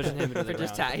 pushing him into the For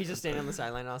just ground. he's just standing on the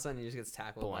sideline, all of a sudden he just gets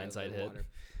tackled. by Blindside the hit. water.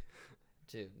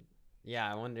 Dude,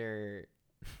 yeah, I wonder.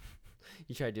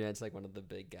 You try to do that to like one of the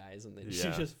big guys, and then you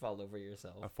Yeah. just fall over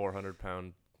yourself. A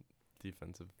 400-pound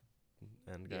defensive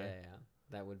end guy. Yeah,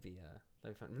 that would be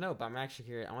that'd be fun. No, but I'm actually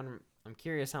curious. I'm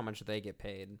curious how much they get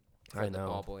paid for I the know.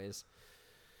 ball boys.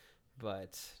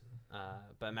 But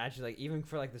imagine like even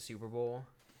for like the Super Bowl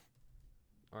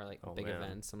or like Oh, big man.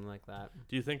 events, something like that.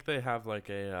 Do you think they have like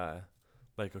a,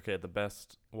 the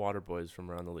best water boys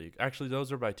from around the league? Actually,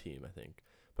 those are by team, I think.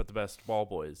 But the best ball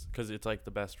boys, because it's like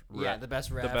the best. Yeah, the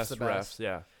best refs, the best refs.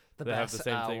 Yeah. the they have best the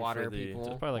same thing for water the- people.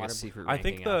 There's probably like water a secret I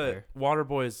ranking think out the there. water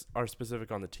boys are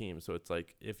specific on the team, so it's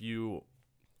like if you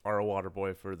are a water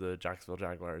boy for the Jacksonville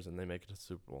Jaguars and they make it to the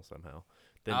Super Bowl somehow,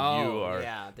 then oh, you are.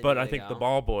 Yeah, then But you I gotta think the go.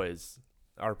 ball boys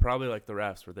are probably like the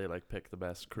refs where they like pick the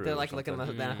best crew. They're or like looking at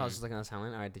something. the NFL's just looking at us, all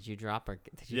right, did you drop or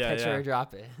did you Yeah, catch yeah. or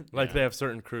drop it? Like Yeah. they have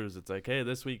certain crews. It's like, hey,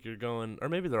 this week you're going, or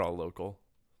maybe they're all local.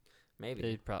 Maybe.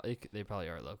 They probably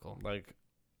are local. Like,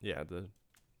 yeah, the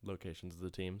locations of the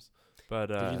teams. But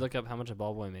Did you look up how much a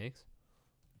ball boy makes?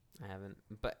 I haven't,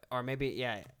 but or maybe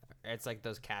it's like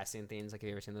those casting things. Like, have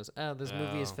you ever seen those? Oh, this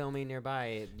movie is Oh. filming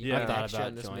nearby. You Yeah. I can be an thought extra in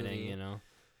about this joining. movie. You know,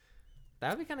 That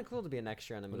would be kind of cool to be an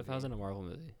extra in a what movie. if I was in a Marvel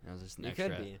movie? I was just an You extra.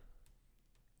 could be.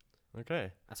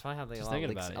 Okay. That's probably how they Just a lot, of thinking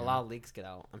leaks, about it, a you lot know. of leaks get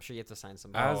out. I'm sure you have to sign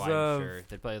some. As Oh, I'm of- sure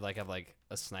they'd probably like have like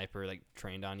a sniper like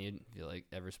trained on you if you like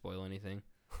ever spoil anything.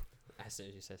 As soon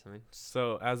as you say something.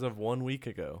 So as of 1 week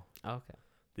ago, Oh, okay.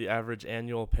 the average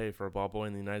annual pay for a ball boy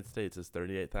in the United States is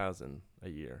 $38,000 a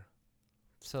year,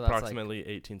 So that's approximately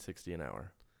 $18.60 an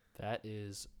hour. That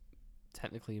is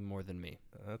technically more than me,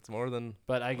 That's more than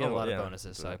but I get a Oh, lot yeah, of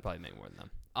bonuses, so I that- probably make more than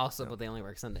them. also, Yeah. but they only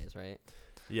work Sundays, right?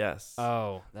 yes.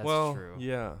 Oh, that's well, true.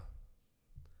 yeah,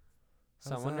 So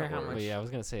How I does wonder that how work? much. But yeah, I was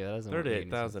gonna say that doesn't make any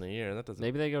sense. 38,000 a year. That doesn't.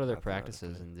 Maybe they go to their mathematically.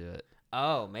 practices and do it.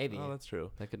 Oh, maybe Oh, that's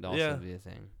true. That could also Yeah. be a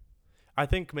thing. I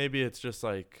think maybe it's just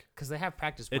like because they have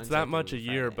practice. it's Wednesday that much a through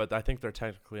year, Friday. but I think they're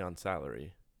technically on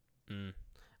salary. Mm.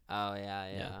 Oh yeah.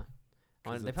 Yeah. Well,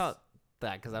 'Cause they it's- probably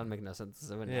that because that would make no sense.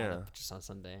 It wouldn't add Yeah. up just on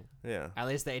Sunday. Yeah, At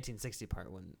least the 1860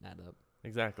 part wouldn't add up.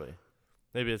 exactly.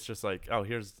 Maybe it's just like, oh,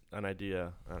 here's an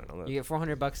idea. I don't know. You get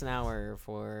 $400 an hour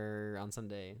for on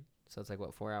Sunday, so it's like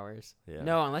what 4 hours? Yeah.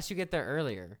 No, unless you get there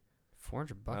earlier.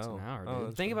 $400 Oh. an hour, Oh, dude.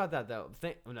 that's Think true. about that though.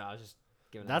 No, I was just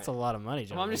giving. That's a lot of money,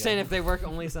 John. Well, I'm You just saying gotta- if they work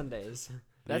only Sundays.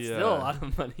 that's The, still a lot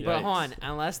of money. But hold Yikes. on,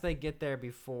 unless they get there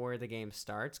before the game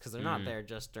starts, because they're not Mm. there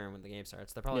just during when the game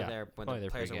starts. They're probably Yeah, there when probably the there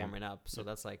players are pre-game. warming up. So Yeah.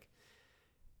 that's like,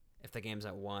 if the game's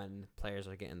at 1, players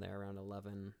are getting there around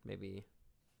 11, maybe.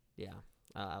 Yeah,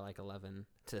 I like 11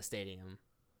 to the stadium.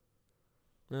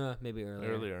 Maybe earlier.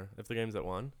 Earlier. If the game's at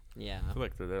 1, Yeah. I feel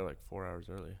like they're there like 4 hours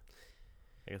early.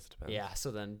 I guess it depends. Yeah.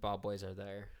 So then ball boys are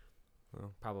there,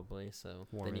 Oh. probably. So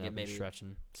Warming then you up get and maybe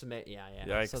stretching. yeah.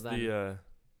 Yikes. So then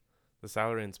The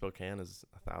salary in Spokane is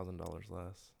 $1,000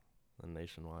 less than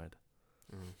nationwide.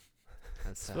 mm,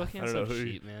 that's I Spokane's don't know so who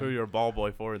cheap, man. who you're a ball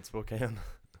boy for in Spokane.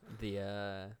 the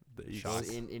The Shock. Eagles.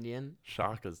 Indian.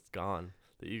 Shaka's gone.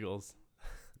 The Eagles.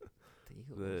 The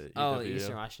Eagles. The Oh, EWU.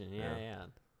 Eastern Washington. Yeah. Yeah.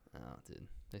 Oh, dude,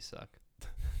 they suck.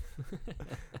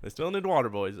 They still need water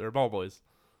boys or ball boys.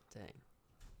 Dang.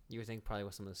 You would think probably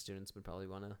some of the students would probably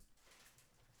want to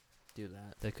do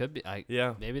that. They could be.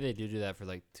 Yeah. Maybe they do that for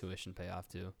like tuition payoff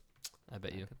too. I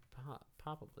bet you Could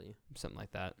probably. something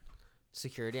like that.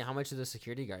 Security. How much do the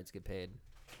security guards get paid?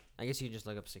 I guess you could just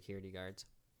look up security guards.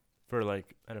 For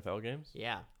like NFL games?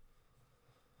 Yeah.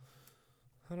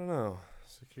 I don't know.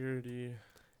 Security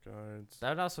guards. That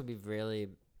would also be really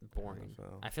boring.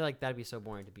 NFL. I feel like that'd be so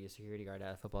boring to be a security guard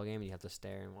at a football game and you have to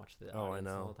stare and watch the Oh, I audience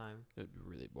the know. whole time. It would be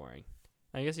really boring.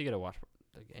 I guess you gotta watch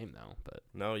the game though, but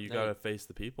No, you No, gotta you- face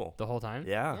the people. the whole time.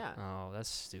 Yeah. Yeah. Oh, that's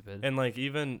stupid. And like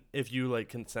even if you like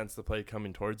can sense the play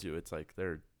coming towards you, it's like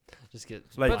they're Just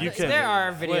get Like, But you can there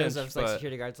are flinch, videos of like but-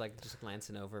 security guards like just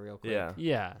glancing over real quick. yeah.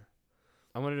 Yeah.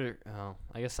 I wonder. Oh,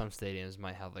 I guess some stadiums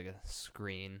might have like a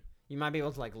screen. You might be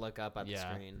able to like look up at the Yeah.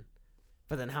 screen.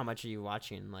 But then how much are you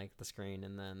watching like the screen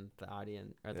and then the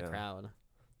audience or the Yeah. crowd?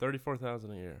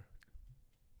 34,000 a year.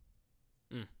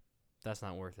 That's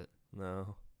not worth it.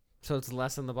 No. So it's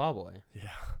less than the ball boy. Yeah.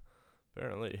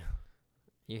 Apparently.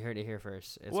 You heard it here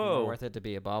first. It's Whoa. more worth it to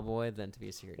be a ball boy than to be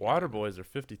a security Water guard. boys are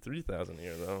 53,000 a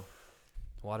year though.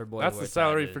 Water boy. That's where the it's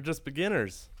salary at, for dude. just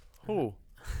beginners. Oh.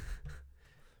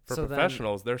 For So then-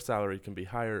 professionals, their salary can be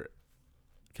higher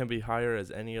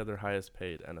as any other highest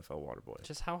paid NFL water boy.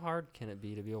 Just how hard can it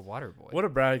be to be a water boy? What a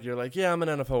brag. You're like, yeah, I'm an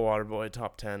NFL water boy,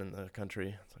 top 10 in the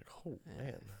country. It's like, oh, Yeah.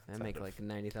 man. I It's make out like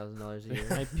 $90,000 a year.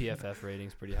 My PFF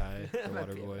rating's pretty high for My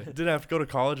water boy. PFF. Didn't have to go to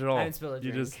college at I all. haven't spilled a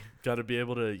You drink. just got to be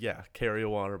able to, carry a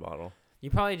water bottle. You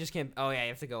probably just can't. Oh yeah, you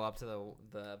have to go up to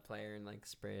the player and like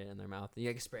spray it in their mouth. You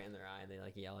like spray it in their eye, and they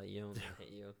like yell at you and hit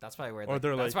you. That's probably where. Or Like,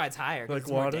 they're that's like- why it's higher. 'cause Like, it's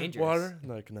more water? dangerous. Water?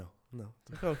 Like, no.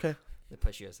 It's like, okay. They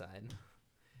push you aside.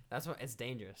 That's why it's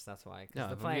dangerous. That's why. 'cause No,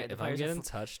 the if, player, the if I'm players are getting fu-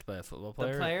 touched by a football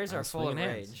player, the players I'm are full of swinging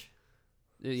hands. rage.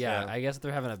 Yeah, Yeah. I guess if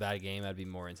they're having a bad game, I'd be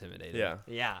more intimidated. Yeah.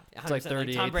 Yeah, It's like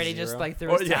 100%. Tom Brady 38-0. just like threw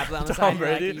Or, his yeah, tablet on the Tom side. You're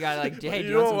like, Brady. you gotta like, hey, do You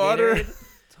you want want some water? Gatorade?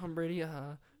 Tom Brady. Would you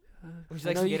I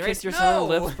like know some you Gatorade? kissed your son on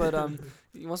the lips, No! but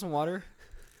you want some water?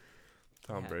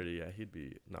 Tom Yeah. Brady, yeah, he'd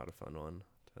be not a fun one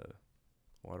to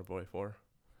water boy for.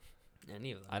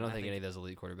 Any of them. I don't think any of those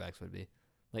elite quarterbacks would be.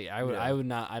 Like I would, Yeah. I would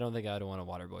not. I don't think I would want a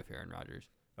water boy for Aaron Rodgers.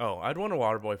 Oh, I'd want a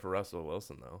water boy for Russell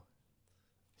Wilson, though.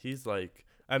 he's like,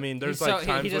 I mean, there's So like he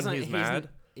times when doesn't- he's he's mad,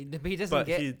 But he doesn't but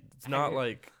get. he's not heard-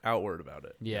 like outward about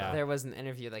it. Yeah. There was an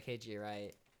interview that KG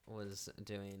Wright was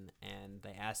doing, and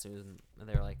they asked him, and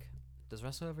they were like, "Does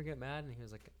Russell ever get mad?" And he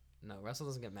was like, "No, Russell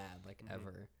doesn't get mad like Mhm.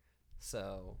 ever."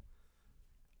 So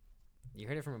you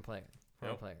heard it from a player,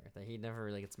 Yep. that he never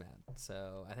really gets mad.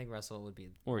 So I think Russell would be.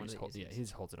 Or one he of just the holds, yeah, easiest. he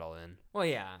just holds it all in. Well,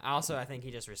 yeah. Also, I think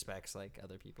he just respects like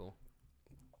other people.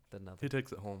 Than He nothing.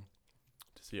 takes it home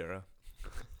to Sierra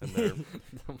in their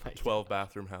Oh my 12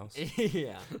 bathroom house.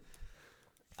 yeah.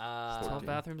 12 14.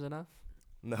 bathrooms enough?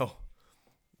 No,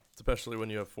 especially when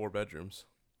you have 4 bedrooms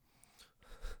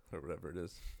or whatever it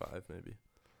is, 5 maybe.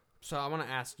 So I want to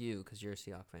ask you, because you're a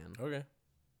Seahawks fan, Okay.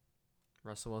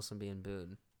 Russell Wilson being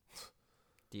booed.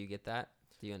 Do you get that?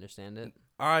 Do you understand it?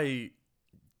 I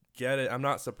get it. I'm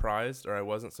not surprised, or I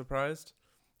wasn't surprised.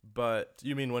 But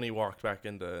you mean when he walked back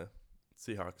into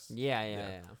Seahawks? Yeah.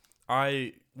 Yeah.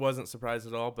 I wasn't surprised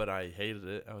at all, but I hated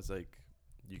it. I was like,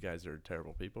 you guys are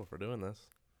terrible people for doing this.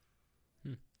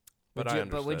 Hmm. But would I you,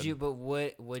 understood. would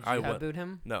you I have would- booed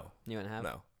him? No, You wouldn't have?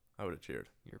 no. I would have cheered.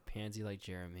 You're a pansy like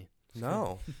Jeremy.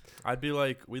 No. I'd be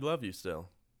like, we love you still.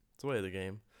 It's the way of the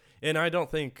game. And I don't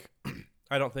think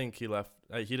he left.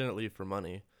 He didn't leave for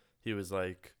money. He was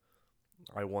like,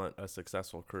 I want a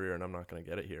successful career and I'm not going to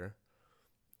get it here.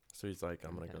 So he's like,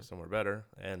 I'm going to go Okay. somewhere better.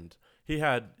 And he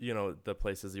had, the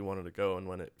places he wanted to go. And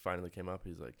when it finally came up,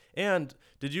 he's like, and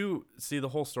did you see the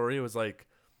whole story? It was like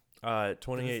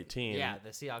 2018. Yeah,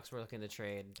 the Seahawks were looking to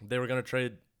trade. They were going to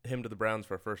trade him to the Browns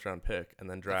for a first round pick and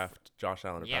then draft Josh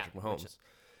Allen or Yeah, Patrick which- Mahomes.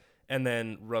 And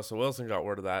then Russell Wilson got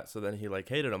word of that, so then he like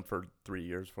hated him for 3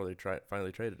 years before they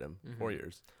finally traded him. 4 Mhm.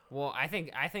 years. Well, I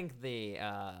think the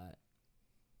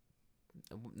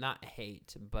not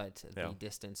hate, but Yeah. the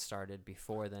distance started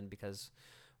before then, because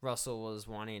Russell was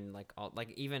wanting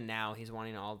even now he's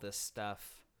wanting all this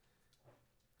stuff.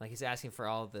 Like he's asking for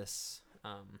all this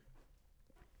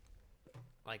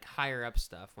like higher up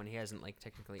stuff when he hasn't like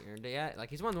technically earned it yet. Like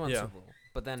he's won one Yeah. Super Bowl,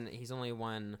 but then he's only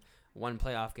won one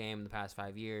playoff game in the past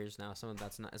 5 years. Now some of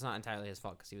that's not, it's not entirely his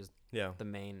fault because he was Yeah. the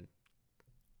main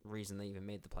reason they even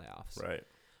made the playoffs. Right.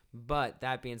 But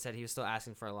that being said, he was still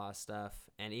asking for a lot of stuff,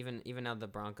 and even now the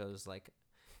Broncos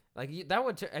that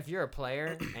would if you're a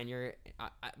player and you're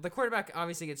the quarterback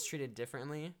obviously gets treated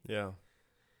differently Yeah.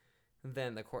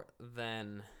 than the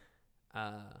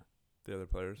The other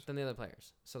players. other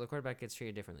players. So the quarterback gets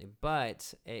treated differently,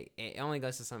 but it only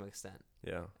goes to some extent.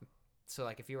 Yeah. So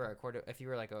like if you were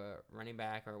like a running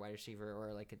back or a wide receiver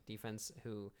or like a defense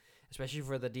who, especially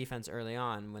for the defense early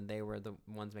on when they were the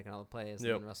ones making all the plays,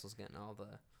 Yep. and Russell's getting all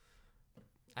the.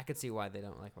 I could see why they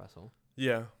don't like Russell.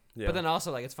 Yeah. Yeah. But then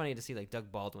also like it's funny to see like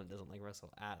Doug Baldwin doesn't like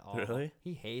Russell at all. Really?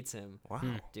 He hates him, wow.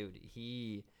 Hmm. dude.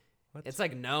 What? It's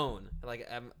like known,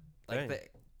 Dang.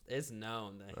 it's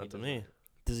known that he Not to doesn't me. like-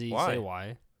 Does he Why? say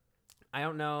why? I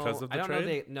don't know. 'Cause of the I don't know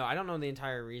trade? I don't know the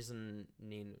entire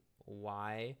reasoning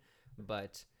why,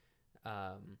 but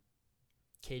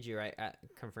KG Wright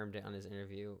confirmed it on his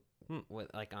interview with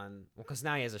because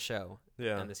now he has a show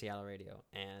Yeah. on the Seattle radio,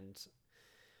 and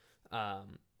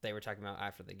they were talking about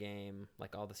after the game,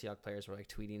 like all the Seahawks players were like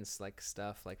tweeting like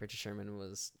stuff, like Richard Sherman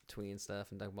was tweeting stuff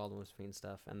and Doug Baldwin was tweeting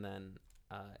stuff, and then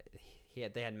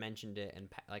they had mentioned it and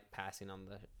passing on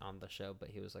the show, but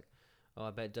he was like, oh,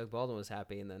 I bet Doug Baldwin was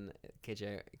happy, and then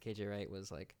KJ Wright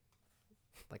was like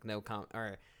no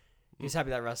or he was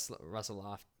happy that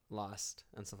Russell lost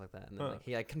and stuff like that, and then Huh. like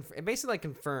he it basically like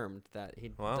confirmed that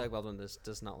Wow. Doug Baldwin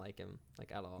does not like him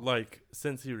like at all. Like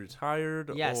since he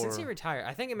retired. Yeah, or since he retired,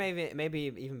 I think it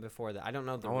maybe even before that. I don't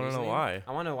know the I wanna know reasoning. why.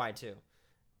 I want to know why too.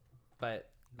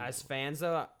 But as fans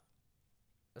though,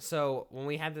 so when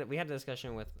we had the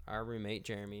discussion with our roommate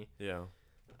Jeremy, Yeah.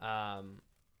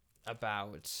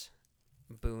 about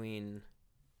booing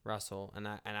Russell, and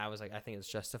I was like, I think it's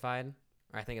justified,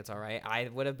 or I think it's all right. I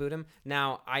would have booed him.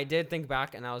 Now I did think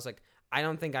back, and I was like, I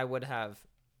don't think I would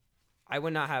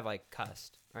not have like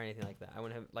cussed or anything like that. I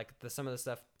wouldn't have like some of the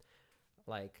stuff,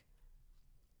 like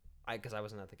because I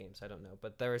wasn't at the game, so I don't know.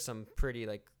 But there was some pretty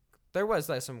there was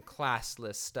some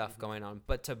classless stuff going on.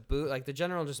 But to boo the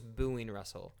general just booing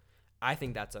Russell, I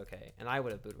think that's okay, and I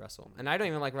would have booed Russell. And I don't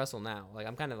even like Russell now. Like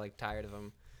I'm kind of tired of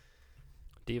him.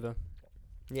 Diva.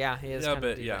 Yeah, he is Yeah, kind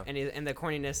of but, yeah. and the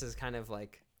corniness is kind of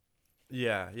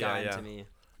Yeah. gotten Yeah. to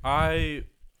me.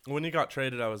 When he got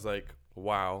traded, I was like,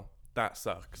 wow, that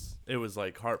sucks. It was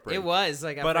like heartbreaking. It was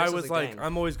at But I first it was like, dang.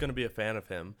 I'm always going to be a fan of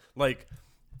him. Like,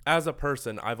 as a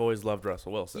person, I've always loved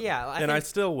Russell Wilson. Yeah, I I think-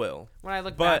 still will. when I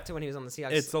look but back to when he was on the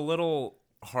Seahawks, It's a little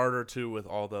harder too with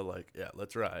all the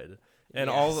let's ride and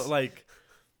all Yes. the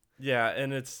yeah,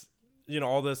 and it's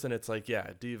all this, and it's like,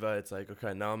 yeah, Diva. It's like,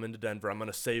 okay, now I'm into Denver. I'm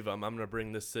gonna save them. I'm gonna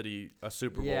bring this city a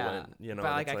Super Bowl. Yeah, And, but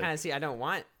like I kind of see. I don't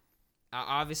want.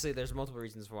 Obviously, there's multiple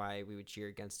reasons why we would cheer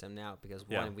against him now because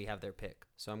Yeah. one, we have their pick,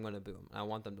 so I'm gonna boo them. I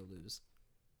want them to lose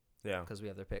yeah. because we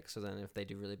have their pick. So then, if they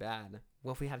do really bad,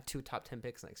 well, if we have 2 top 10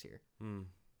 picks next year, Mm.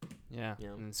 Yeah, You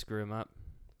know. and screw him up.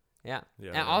 yeah.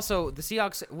 Yeah. And also, the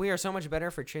Seahawks, we are so much better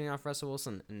for cheating off Russell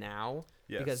Wilson now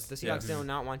yes. because the Seahawks yes. do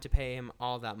not want to pay him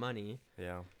all that money,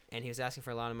 Yeah. and he was asking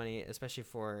for a lot of money, especially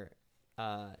for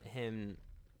him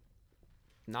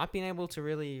not being able to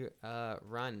really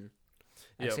run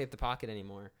and Yep. save the pocket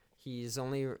anymore. He's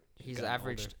gotten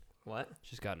averaged what?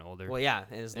 She's gotten older. Well, yeah,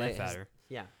 his and leg, fatter.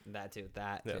 yeah, that too,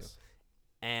 Yes.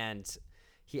 and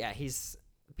he's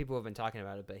people have been talking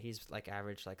about it, but he's like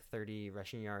averaged like 30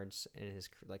 rushing yards in his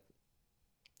like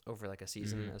over like a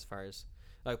season Mhm. as far as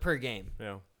like per game,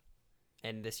 Yeah.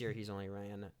 and this year he's only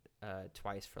ran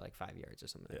twice for like 5 yards or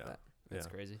something Yeah. like that. That's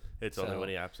Yeah. crazy. It's only So- when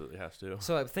he absolutely has to.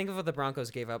 So think of what the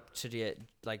Broncos gave up to get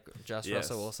like just Yes.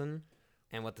 Russell Wilson,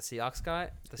 and what the Seahawks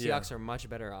got. The Yeah. Seahawks are much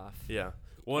better off. Yeah.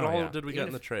 What Oh, all yeah. did we Even get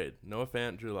in the trade? Noah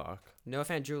Fant, Drew Lock. Noah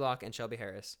Fant, Drew Lock, and Shelby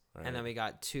Harris, All and then right. we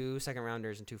got 2 second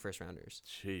rounders and 2 first rounders.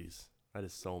 Jeez, that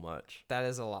is so much. That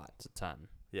is a lot. It's a ton.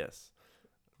 Yes.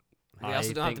 We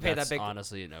also don't have to pay that that's big-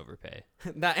 honestly an overpay.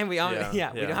 That and we we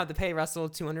Yeah. don't have to pay Russell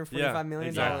 $245 million.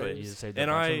 exactly. You just saved a And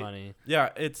bunch I- of money. Yeah,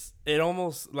 it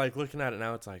almost like looking at it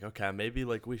now. It's like, okay, maybe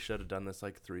like we should have done this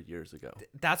like 3 years ago.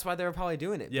 That's why they were probably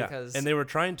doing it. Yeah, Because and they were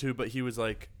trying to, but he was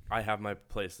like, I have my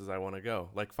places I want to go.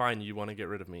 Like, fine, you want to get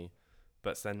rid of me,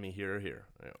 but send me here or here.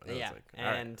 And it was yeah, like, all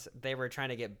right. and they were trying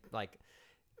to get like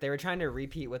they were trying to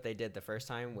repeat what they did the first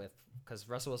time with because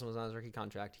Russell Wilson was on his rookie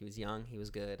contract. He was young, he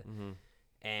was good, Mhm.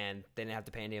 and they didn't have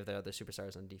to pay any of the other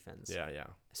superstars on defense. Yeah.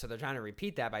 So they're trying to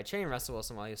repeat that by trading Russell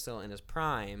Wilson while he was still in his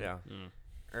prime Yeah.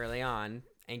 early on,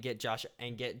 and get Josh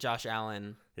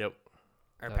Allen Yep.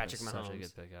 or That Patrick was Mahomes. Such a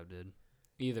good pickup, dude.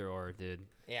 Either or, dude.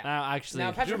 Yeah. Actually,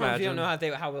 Now Patrick you Mahomes, you don't imagine?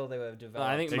 know how well they would have developed.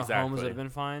 I think Mahomes Exactly. would have been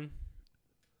fine.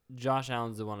 Josh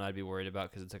Allen's the one I'd be worried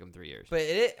about because it took him 3 years. But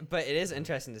it is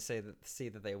interesting to see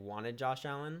that they wanted Josh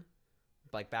Allen,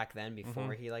 like back then before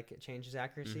Mhm. he like changed his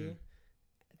accuracy,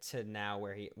 to now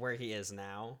where he is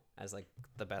now as like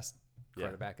the best Yeah.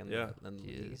 quarterback in Yeah. the He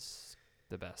league. is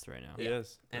the best right now. He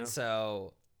is. And yeah.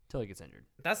 so Until he gets injured.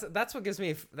 that's what gives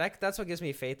me that's what gives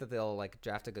me faith that they'll like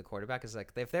draft a good quarterback is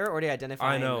like if they're already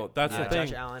identifying. I know, that's the Josh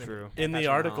thing. Allen and- True. and In the Patrick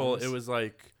article, Mahomes.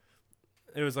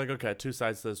 it was like, okay, 2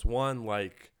 sides to this. One,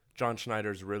 like John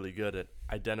Schneider's really good at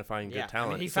identifying yeah, good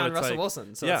talent. I mean, he So found it's Russell like-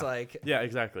 Wilson, so yeah. it's like Yeah,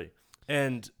 exactly.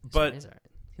 And He's but all right.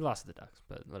 He lost to the Ducks,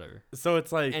 but whatever. so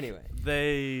it's like anyway.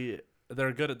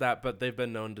 they're good at that, but they've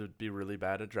been known to be really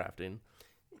bad at drafting.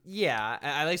 Yeah,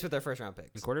 at least with their first round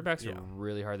picks. And quarterbacks Yeah. are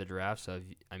really hard to draft, so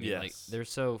like Yes. there's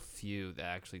so few that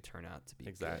actually turn out to be good.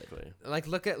 Exactly. Like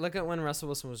look at when Russell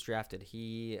Wilson was drafted.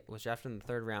 He was drafted in the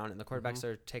 3rd round, and the quarterbacks Mhm. that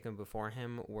were taken before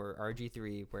him were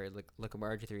RG3. Where look at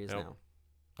where RG3 is Yep. now.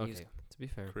 Okay, He's- to be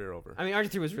fair, Career over. I mean,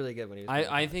 RG3 was really good when he was.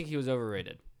 I think he was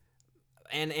overrated.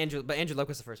 and Andrew Luck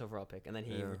was the first overall pick, and then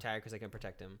he Yeah. retired because they couldn't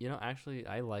protect him. You know, actually,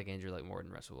 I like Andrew Luck more than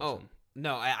Russell Oh, Wilson.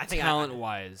 No, I think Talent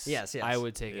wise, Yes, yes. I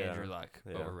would take Yeah. Andrew Luck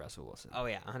Yeah. over Russell Wilson. Oh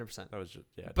yeah, 100%. That was just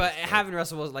But just, having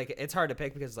Russell Wilson, like, it's hard to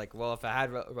pick because, like, well, if I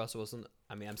had Russell Wilson,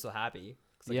 I mean, I'm still happy.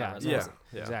 'cause I got Yeah, Russell yeah, Wilson.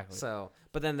 yeah. Exactly. So,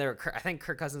 but then I think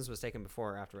Kirk Cousins was taken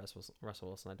before or after Russell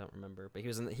Wilson. I don't remember, but he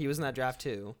was in that draft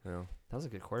too. Yeah. That was a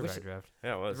good quarterback Which- draft.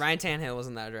 Yeah, it was. Ryan Tannehill was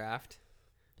in that draft.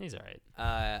 He's all right.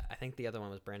 I think the other one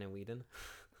was Brandon Whedon.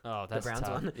 Oh, that's Browns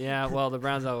tough. one? Yeah, well, the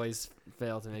Browns always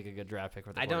fail to make a good draft pick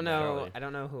with the I don't quarterback know. early. I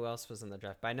don't know who else was in the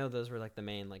draft, but I know those were like the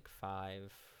main like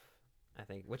 5. I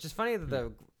think, which is funny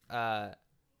that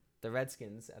the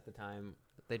Redskins at the time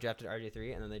they drafted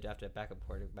RG3 and then they drafted a backup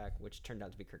quarterback, which turned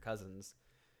out to be Kirk Cousins,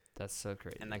 That's so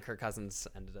crazy. and then Kirk Cousins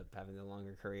ended up having the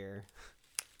longer career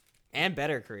and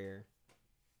better career.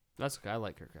 That's okay. I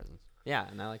like Kirk Cousins. Yeah,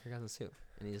 and I like Kirk Cousins too,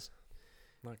 and he's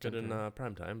Not good in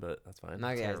prime time, but that's fine. not,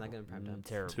 yeah, he's Terrible. not good in prime time.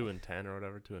 Terrible. 2-10 or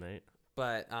whatever, 2-8.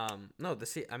 But no,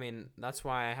 I mean that's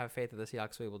why I have faith that the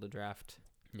Seahawks will be able to draft.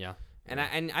 Yeah. And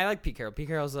I like Pete Carroll. Pete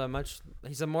Carroll's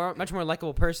he's a much more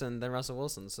likable person than Russell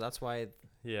Wilson, so that's why.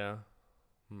 Yeah.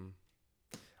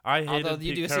 I hated Although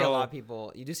you Pete do see a Carroll, lot of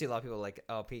people, like,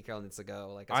 oh, Pete Carroll needs to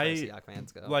go. Like, as far as Seahawks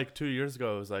fans go. like 2 years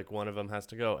ago, it was like one of them has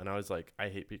to go, and I was like, I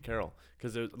hate Pete Carroll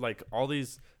because it was like all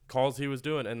these calls he was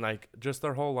doing, and like just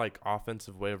their whole like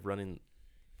offensive way of running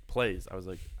plays. I was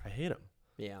like, I hate him.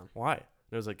 Yeah. Why? And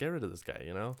it was like, get rid of this guy.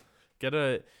 He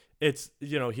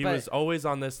But- was always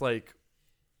on this like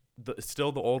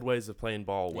still the old ways of playing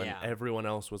ball when Yeah. everyone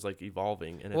else was like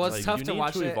evolving, and Well, it's it's like tough you to need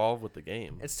watch to it. evolve with the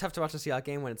game. It's tough to watch a Seahawks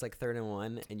game when it's like 3rd and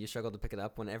 1 and you struggle to pick it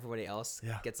up when everybody else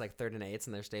Yeah. gets like 3rd and 8s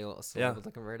and they're still Yeah. able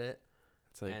to convert it.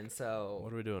 It's like, And so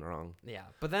what are we doing wrong? yeah,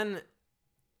 but then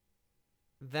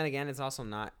again, it's also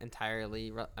not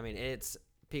entirely. I mean, it's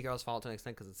Pete Carroll's fault to an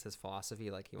extent because it's his philosophy.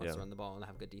 Like he wants to Yeah. run the ball and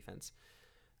have good defense.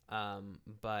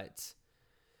 But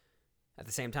at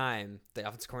the same time, the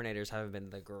offensive coordinators haven't been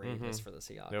the greatest Mhm. for the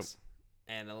Seahawks. Yep.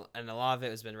 And a lot of it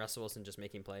has been Russell Wilson just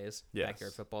making plays, Yes.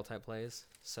 backyard football type plays.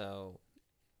 So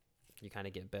you kind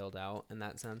of get bailed out in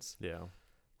that sense. Yeah,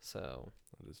 So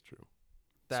that is true.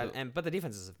 but the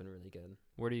defenses have been really good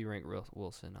Where do you rank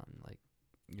Wilson on like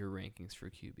your rankings for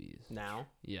QBs? now.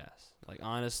 Yes, like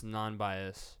honest,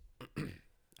 non-bias.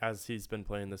 As he's been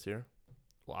playing this year.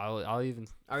 Well, I'll even.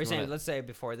 Are we if you saying wanna- let's say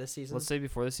before this season? Let's say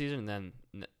before the season and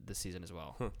then this season as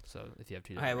well. So if you have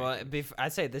two. Okay, different well, rankings.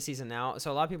 I'd say this season now.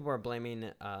 So a lot of people were blaming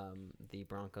the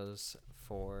Broncos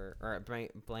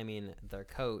blaming their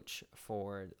coach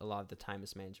for a lot of the time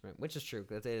mismanagement, which is true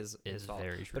because it is It his is fault.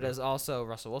 very true. But it's also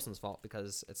Russell Wilson's fault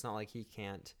because it's not like he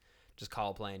can't just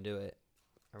call a play and do it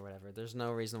or whatever. There's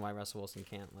no reason why Russell Wilson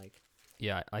can't like.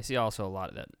 Yeah, I see also a lot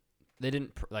of that. They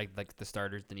didn't like the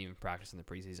starters didn't even practice in the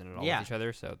preseason at all Yeah. with each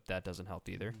other, so that doesn't help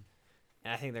either.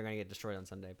 And I think they're gonna get destroyed on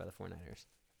Sunday by the 49ers.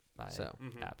 I So.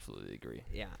 absolutely agree.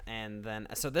 Yeah, and then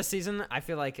so this season, I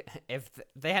feel like if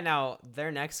they had now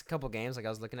their next couple games, like I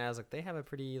was looking at, I was like they have a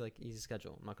pretty like easy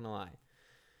schedule. I'm not gonna lie,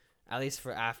 at least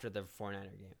for after the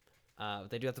 49er game.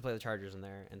 They do have to play the Chargers in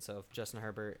there, and so if Justin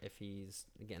Herbert, if he's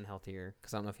getting healthier,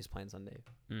 because I don't know if he's playing Sunday,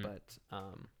 Mm. but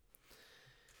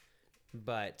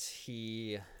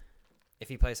if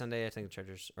he plays Sunday, I think the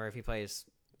Chargers, or if he plays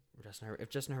Justin Herbert, if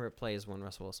Justin Herbert plays when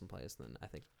Russell Wilson plays, then I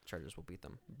think Chargers will beat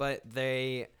them. But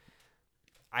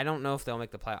I don't know if they'll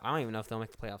make the play. I don't even know if they'll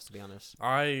make the playoffs, to be honest.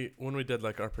 When we did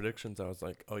like our predictions, I was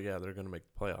like, oh yeah, they're gonna make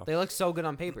the playoffs. They look so good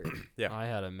on paper. Yeah. I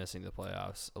had them missing the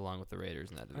playoffs along with the Raiders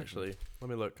in that division. Actually, let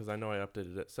me look because I know I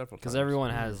updated it several times. Because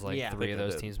everyone has like Yeah. three Think of I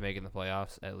those did. teams making the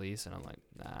playoffs at least, and I'm like,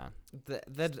 nah.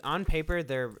 The on paper,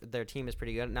 their team is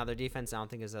pretty good. Now their defense, I don't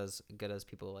think is as good as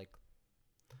people like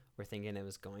were thinking it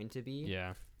was going to be.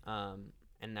 Yeah.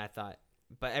 And I thought,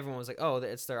 but everyone was like, oh,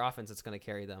 it's their offense that's going to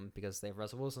carry them because they have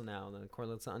Russell Wilson now, and then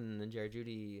Cortland Sutton and Jared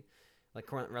Judy.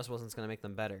 Like Russell Wilson's going to make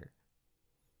them better.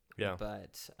 Yeah.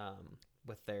 But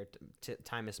with their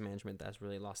time mismanagement, that's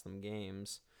really lost them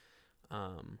games.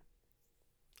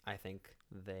 I think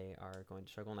they are going to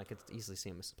struggle, and I could easily see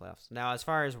them miss the playoffs. Now, as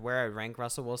far as where I rank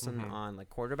Russell Wilson Mhm. on like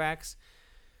quarterbacks,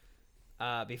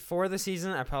 before the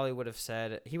season, I probably would have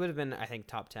said he would have been, I think,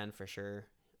 top 10 for sure.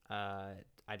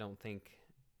 I don't think,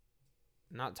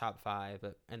 not top 5,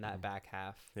 but in that Mhm. back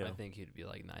half. Yeah. I think he'd be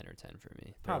like 9 or 10 for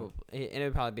me. Probably, and it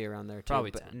would probably be around there too.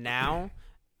 Probably but 10. now,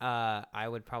 I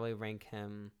would probably rank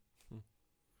him. Hmm.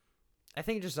 I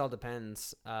think it just all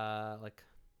depends. Like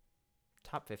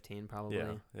top 15 probably.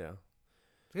 Yeah.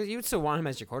 Because you would still want him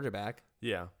as your quarterback.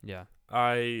 Yeah. Yeah.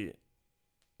 I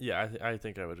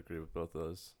think I would agree with both of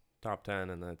those. Top 10,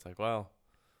 and then it's like, well,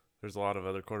 there's a lot of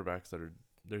other quarterbacks that are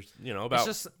there's about It's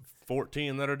just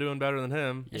 14 that are doing better than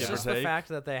him. it's give or just the take. fact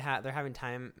that they're having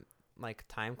time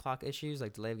clock issues,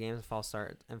 like delay of games, false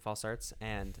starts,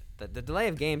 and the delay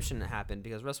of games shouldn't happen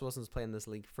because Russell Wilson's played in this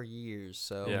league for years.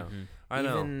 So Yeah. Mhm. I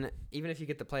know. even if you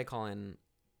get the play call in,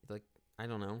 like I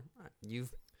don't know,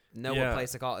 you've know Yeah. what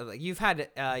plays to call. Like you've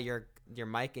had your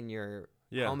mic and your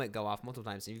Yeah. helmet go off multiple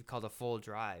times, and you've called a full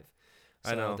drive.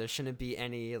 So I know. there shouldn't be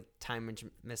any time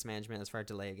mismanagement as far as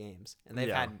delay of games, and they've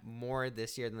Yeah. had more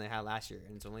this year than they had last year,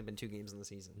 and it's only been 2 games in the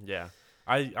season. Yeah.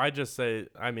 I just say,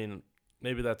 I mean,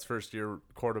 maybe that's first year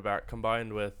quarterback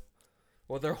combined with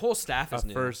Well, their whole staff a is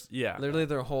new. first. Yeah. Literally,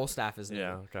 their whole staff is new.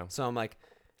 Yeah. Okay. So I'm like,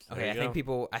 There okay, you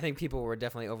I think people were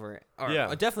definitely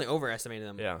overestimating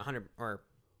them. Yeah. 100 or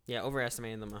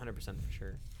overestimating them 100% for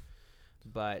sure.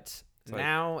 But It's like-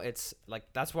 now it's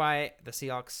like that's why the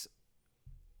Seahawks,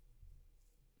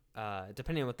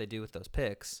 depending on what they do with those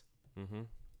picks, Mm-hmm.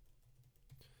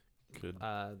 Could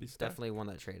be stacked. definitely won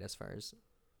that trade as far as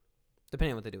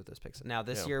depending on what they do with those picks. Now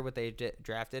this Yeah. year, what they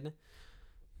drafted,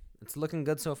 it's looking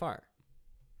good so far.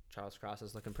 Charles Cross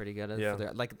is looking pretty good. Yeah.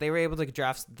 They were able to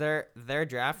draft their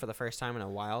draft for the first time in a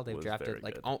while. They've Was drafted very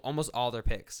like good. almost all their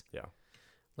picks. Yeah.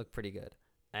 Look pretty good,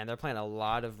 and they're playing a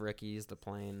lot of rookies. They're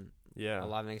playing Yeah. a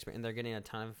lot of experience, and they're getting a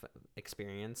ton of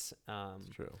experience. It's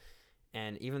true.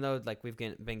 And even though like we've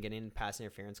been getting pass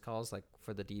interference calls like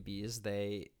for the DBs,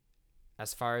 they,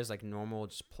 as far as like normal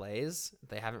just plays,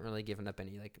 they haven't really given up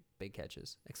any like big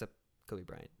catches except Kobe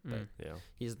Bryant. But Mm.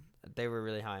 Yeah. they were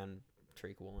really high on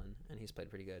Tariq Woolen, and he's played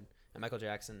pretty good. And Michael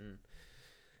Jackson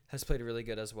has played really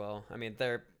good as well. I mean,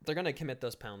 they're gonna commit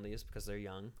those penalties because they're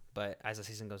young, but as the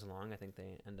season goes along, I think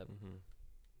they end up Mm-hmm.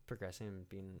 progressing and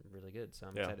being really good. So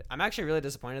I'm Yeah. excited. I'm actually really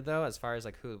disappointed though, as far as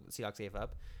like who Seahawks gave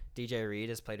up. DJ Reed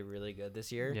has played really good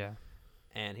this year, Yeah.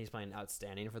 and he's playing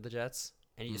outstanding for the Jets.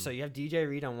 And Hmm. so you have DJ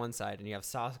Reed on one side, and you have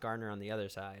Sauce Gardner on the other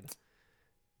side.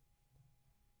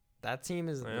 That team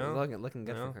is Yeah. looking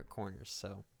good Yeah. for corners.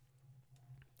 So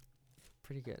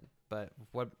pretty good. But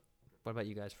what about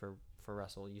you guys for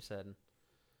Russell? You said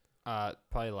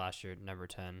Probably last year, number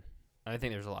 10. I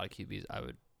think there's a lot of QBs I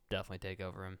would definitely take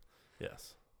over him.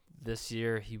 Yes. This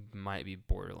year, he might be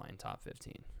borderline top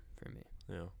 15 for me.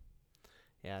 Yeah.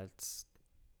 yeah, it's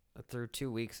through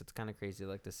 2 weeks. It's kind of crazy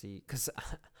like to see because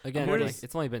Again, Here's- like,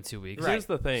 it's only been 2 weeks. Here's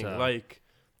the thing, So- like,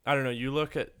 I don't know, you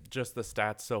look at just the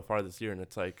stats so far this year, and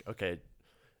it's like, okay,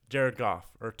 Jared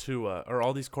Goff or Tua or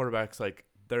all these quarterbacks, like,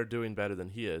 they're doing better than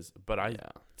he is, but I Yeah.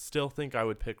 still think I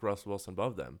would pick Russell Wilson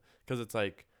above them because it's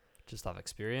like, Just off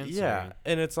experience. yeah, or-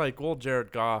 and it's like, well,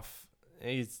 Jared Goff,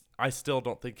 I still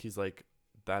don't think he's like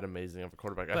that amazing of a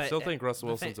quarterback. I But, still think Russell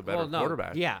the Wilson's thing- a better well, no,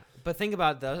 quarterback. Yeah, but think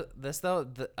about this though.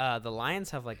 The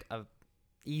Lions have like a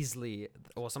easily.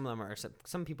 Well, some of them are.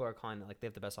 Some people are calling it like they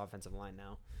have the best offensive line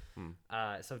now. Hmm.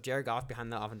 So Jared Goff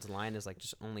behind the offensive line is like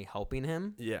just only helping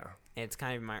him. Yeah. And it's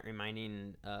kind of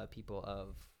reminding people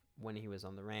of when he was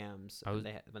on the Rams. When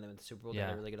they went to the Super Bowl, they had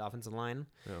Yeah. a really good offensive line,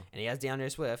 Yeah. and he has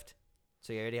DeAndre Swift,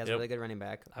 so he already has a Yep. really good running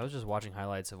back. I was just watching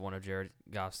highlights of one of Jared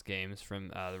Goff's games from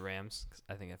the Rams. 'Cause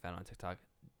I think I found it on TikTok.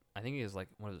 I think it was like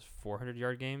one of those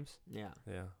 400-yard games. Yeah.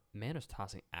 Yeah. Man was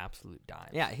tossing absolute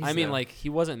dimes. Yeah, he's I mean, a- like, he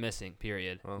wasn't missing,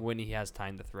 period, Well. when he has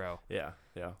time to throw. Yeah.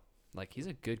 Yeah. Like, he's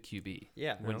a good QB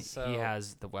Yeah. when So he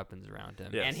has the weapons around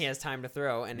him. Yeah. and he has time to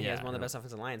throw, and he has Yeah. one of the Yep. best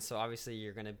offensive lines. So obviously,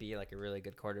 you're going to be like a really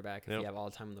good quarterback if Yep. you have all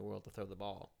the time in the world to throw the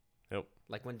ball. Yep.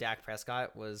 Like when Dak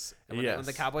Prescott was, when the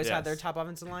Yes, Cowboys had their yes. top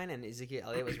offensive line, and Ezekiel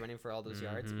Elliott was running for all those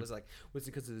yards. It Mhm. was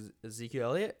it because of Ezekiel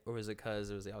Elliott, or was it because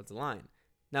it was the offensive line?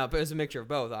 No, but it was a mixture of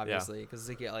both, obviously, because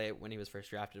Ezekiel Elliott, when he was first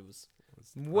drafted, was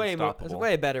It's way unstoppable.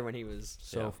 way better when he was.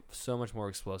 So much more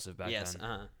explosive back Yes,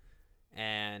 then.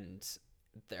 and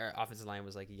their offensive line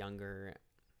was like younger,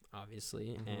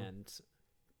 obviously, Mhm. and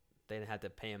they had to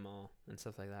pay him all and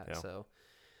stuff like that. Yeah. So,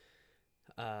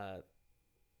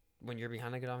 when you're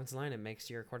behind a good offensive line, it makes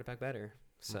your quarterback better.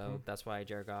 So Mhm. that's why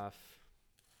Jared Goff.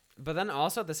 But then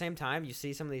also at the same time, you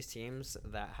see some of these teams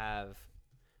that have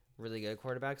really good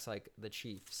quarterbacks, like the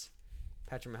Chiefs.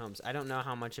 Patrick Mahomes. I don't know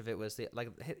how much of it was he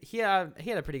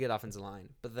had a pretty good offensive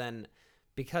line, but then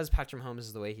because Patrick Mahomes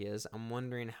is the way he is, I'm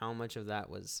wondering how much of that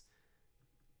was.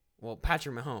 Well,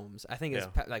 Patrick Mahomes. I think it's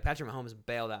Patrick Mahomes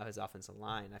bailed out his offensive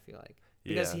line. I feel like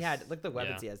because he Yes. had look at the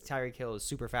weapons Yeah. he has. Tyreek Hill is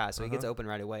super fast, so he gets Uh-huh. open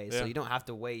right away. So Yeah. you don't have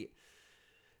to wait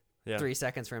Yeah. 3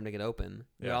 seconds for him to get open.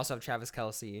 You Yeah. also have Travis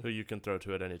Kelce. Who you can throw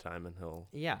to at any time and he'll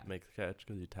Yeah. make the catch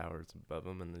because he towers above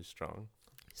him and he's strong.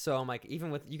 So I'm like, even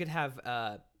with you could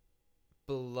have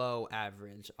below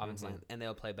average offensive Mhm. line, and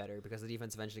they'll play better because the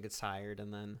defense eventually gets tired,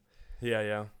 and then Yeah.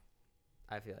 Yeah.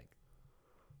 I feel like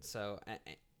so.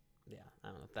 Yeah, I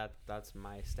don't know. That's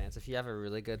my stance. If you have a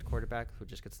really good quarterback who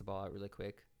just gets the ball out really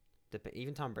quick,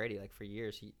 even Tom Brady, like for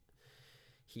years,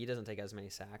 he doesn't take as many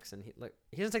sacks, and he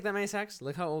doesn't take that many sacks.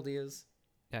 Look how old he is.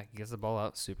 Yeah, he gets the ball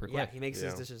out super quick. Yeah, he makes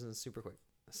his Yeah. decisions super quick.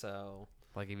 So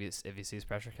Like, if he sees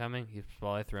pressure coming, he's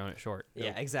probably throwing it short.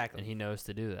 yeah, exactly. And he knows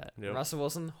to do that. Yep. Russell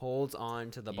Wilson holds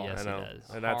on to the ball. Yes, I he know. does.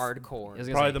 And that's Hardcore. I was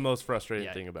gonna probably say, the most frustrating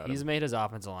yeah, thing about he's him. made his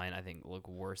offensive line, I think, look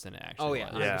worse than it actually Oh,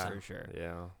 yeah, was. Yeah. For sure.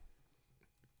 Yeah.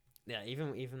 Yeah,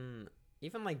 even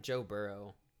like Joe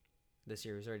Burrow this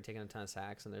year, who's already taken a ton of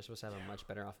sacks, and they're supposed to have a much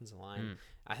better offensive line. Mm.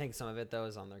 I think some of it though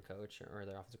is on their coach or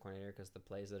their offensive coordinator because the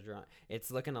plays they're drawing. It's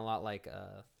looking a lot like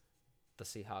the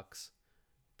Seahawks.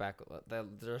 They're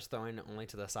just throwing only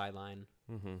to the sideline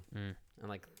Mm-hmm. Mm. and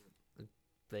like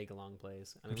big long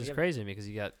plays. I mean, Which we is have- crazy because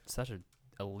you got such an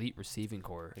elite receiving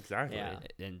core. Exactly. Yeah.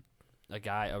 And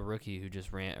a rookie who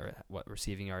just ran,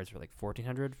 receiving yards for like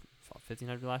 1,400,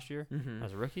 1,500 last year Mhm.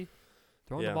 as a rookie?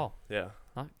 Throwing Yeah. the ball. Yeah.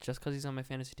 Not just because he's on my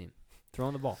fantasy team.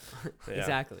 Throwing the ball. Yeah.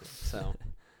 Exactly. So,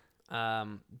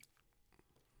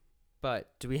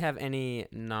 but do we have any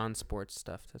non-sports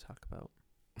stuff to talk about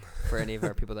for any of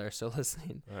our people that are still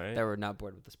listening All right. that were not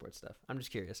bored with the sports stuff? I'm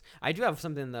just curious. I do have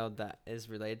something though that is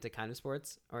related to kind of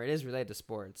sports, or it is related to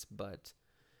sports, but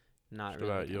not Just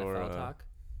really about like your, NFL talk.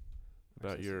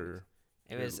 About your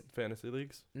It was fantasy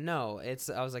leagues. no.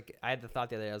 I was like, I had the thought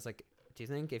the other day. I was like, do you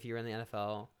think if you were in the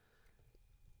NFL,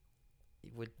 you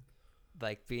would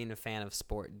like being a fan of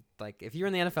sport? Like, if you were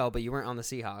in the NFL but you weren't on the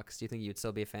Seahawks, do you think you'd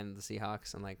still be a fan of the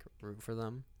Seahawks and like root for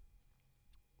them?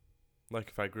 Like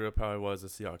if I grew up how I was a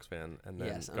Seahawks fan and then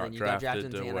Yes, and got then you got drafted drafted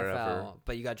into to the wherever. NFL,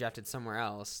 but you got drafted somewhere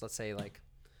else. Let's say like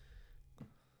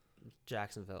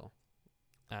Jacksonville.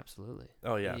 Absolutely.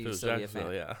 Oh yeah, if You'd it was still be a fan.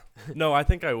 Jacksonville, yeah. No, I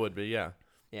think I would be, yeah.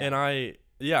 Yeah. And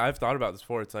I've thought about this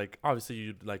before. It's like obviously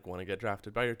you'd like want to get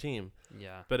drafted by your team,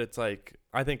 Yeah. but it's like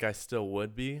I think I still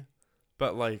would be,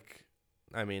 but like,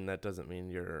 I mean that doesn't mean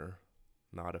you're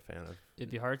not a fan of.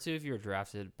 It'd be hard to if you were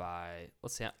drafted by,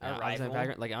 let's say, A I'm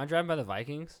rival? like I'm drafted by the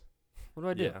Vikings. What do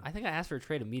I do? Yeah. I think I asked for a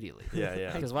trade immediately. Yeah,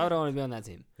 yeah, Because why would I want to be on that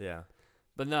team? yeah.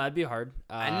 But no, it'd be hard.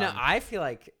 I know. I feel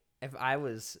like if I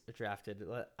was drafted,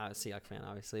 I was a Seahawks fan,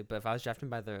 obviously, but if I was drafted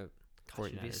by the gosh,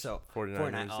 it'd be 49ers. so 49ers,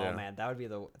 49. Oh yeah. man,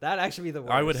 that'd actually be the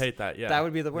worst. I would hate that. Yeah, That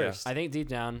would be the Yeah. worst. I think deep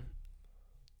down,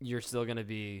 you're still gonna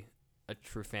be a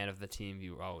true fan of the team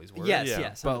you always were. Yes, Yeah.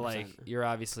 yes. But 100%. like, you're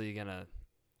obviously gonna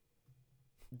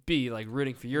be like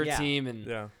rooting for your Yeah. team, and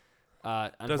Yeah,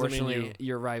 mean unfortunately,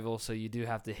 your rival. So you do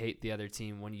have to hate the other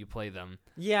team when you play them.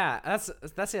 yeah, that's the other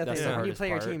That's thing. the When you hardest play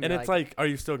your part. team, and you're it's like, are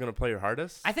you still gonna play your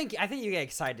hardest? I think you get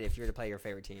excited if you were to play your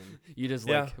favorite team. You just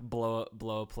Yeah. like blow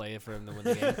a play for him to win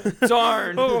the game.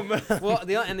 Darn. Oh man. Well,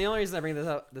 the only reason I bring this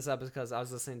up is because I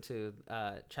was listening to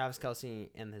Travis Kelce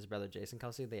and his brother Jason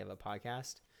Kelce. They have a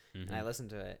podcast, and I listened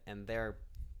to it, and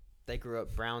they grew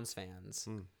up Browns fans.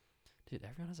 Mm, Dude,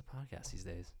 everyone has a podcast these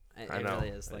days. It I know. really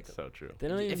is like it's so true. They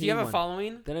don't even if need you have one. a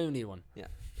following. They don't even need one.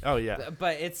 Oh yeah.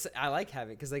 But I like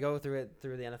having because they go through the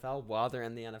NFL while they're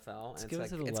in the NFL. Let's And give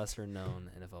it's it like, to the it's lesser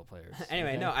known NFL players.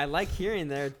 anyway, okay? no, I like hearing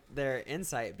their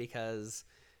insight because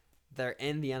they're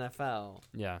in the NFL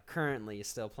Yeah. currently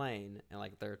still playing, and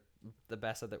like they're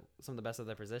some of the best of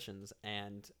their positions,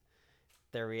 and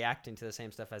they're reacting to the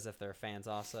same stuff as if they're fans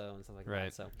also and stuff like Right.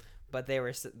 that. So, but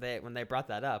when they brought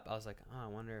that up, I was like, oh, I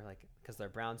wonder like because they're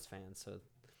Browns fans, so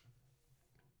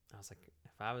I was like,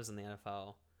 if I was in the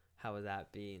NFL, how would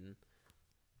that be?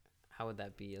 How would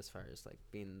that be as far as like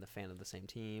being the fan of the same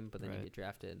team, but then you Right. get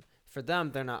drafted? For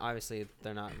them, they're not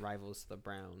rivals to the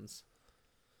Browns.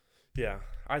 Yeah,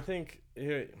 I think.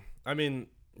 I mean,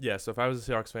 yeah. So if I was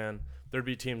a Seahawks fan, there'd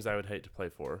be teams I would hate to play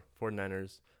for.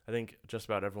 49ers. I think just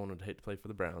about everyone would hate to play for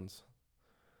the Browns.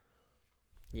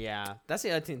 Yeah, that's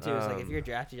the other thing too. Is like if you're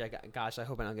drafted, you're like, gosh, I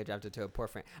hope I don't get drafted to a poor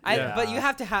fan. Yeah. But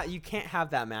you can't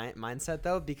have that mindset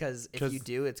though, because if 'Cause- you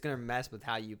do, it's gonna mess with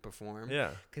how you perform.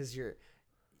 Yeah, Because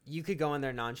you could go in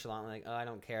there nonchalant, like, oh, I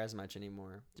don't care as much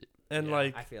anymore. and Yeah,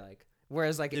 like I feel like,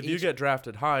 whereas like if you get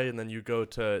drafted high and then you go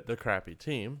to the crappy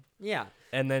team, yeah,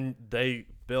 and then they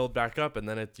build back up, and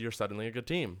then you're suddenly a good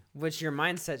team. which your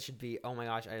mindset should be, oh my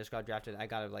gosh, I just got drafted. I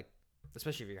gotta like,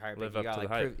 especially if you're hired, Live you up gotta to the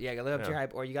like hype. prove, yeah, live up to your Yeah.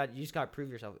 hype, or you just gotta prove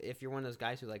yourself. If you're one of those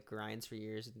guys who like grinds for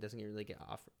years and doesn't really get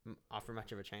offer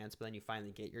much of a chance, but then you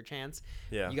finally get your chance,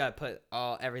 Yeah, you gotta put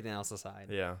everything else aside.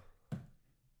 yeah,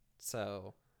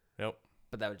 So, Yep.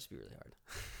 but that would just be really hard,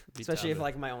 Be especially tough. if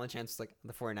like my only chance is like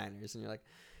the 49ers, and you're like.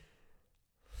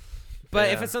 But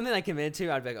if Yeah. it's something I committed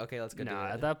to, I'd be like, okay, let's go do Nah,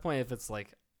 it. at that point, if it's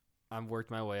like I'm worked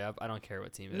my way up, I don't care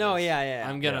what team it No, is. yeah.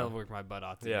 I'm gonna Yeah. work my butt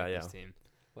off to Yeah, make yeah. this team.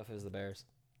 What if it was the Bears?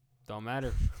 Don't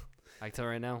matter. I can tell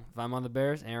right now, if I'm on the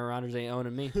Bears, Aaron Rodgers ain't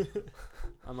owning me.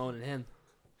 I'm owning him.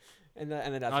 And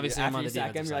then after Obviously, I'm after on you the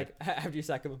sack him, defensive you're like, after you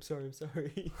sack him, I'm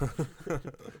sorry.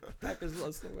 Packers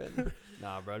lost the win.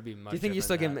 Nah, bro, it'd be much. Do you think you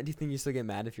still different get? than Do you think you still get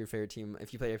mad if your favorite team,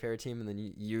 if you play your favorite team and then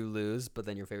you lose, but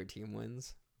then your favorite team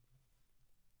wins?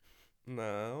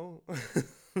 No.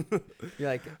 You're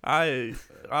like, we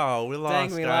lost.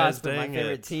 dang, we guys, lost, but my dang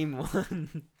favorite it. team won.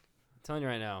 I'm telling you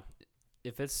right now,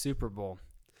 if it's Super Bowl,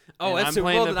 Oh, And it's I'm Super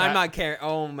playing Bowl, the then I'm Pa- not caring.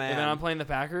 Oh and then I'm man, playing the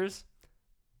Packers,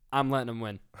 I'm letting them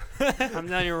win. I'm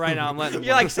telling you right now, I'm letting them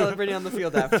you're win. like celebrating on the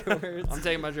field afterwards. I'm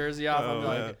taking my jersey off. Oh, I'm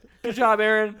man. like, good job,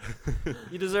 Aaron.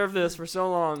 You deserve this for so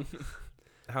long.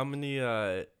 How many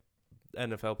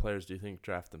NFL players do you think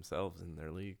draft themselves in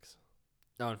their leagues?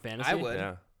 No, in fantasy, I would.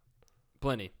 Yeah.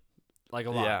 plenty, like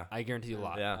a lot. Yeah. I guarantee you a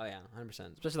lot. Yeah. Oh yeah,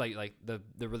 100%. Especially like the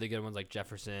really good ones like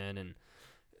Jefferson and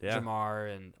Yeah.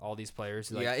 Jamar and all these players.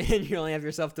 Who, like, Yeah, and you only have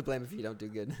yourself to blame if you don't do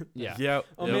good. yeah. Yeah.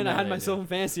 Oh Yep. man, I had yeah, myself in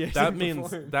fantasy. I That didn't means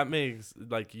perform. that makes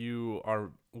like you are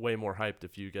way more hyped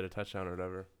if you get a touchdown or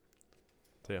whatever.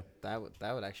 that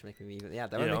would actually make me even. Yeah,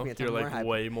 that You would know, make me a ton you're more like hype.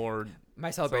 way more.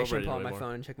 My celebration, celebrating pull out way my more.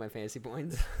 phone and check my fantasy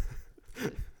points.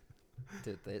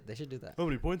 Dude, they should do that. How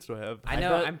many points do I have? I I know.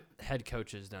 bet I'm. Head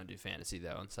coaches don't do fantasy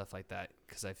though and stuff like that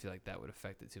because I feel like that would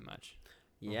affect it too much.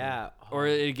 Yeah. Or oh,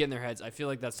 it'd get in their heads. I feel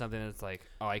like that's something that's like,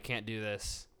 oh, I can't do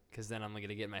this because then I'm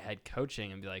gonna get my head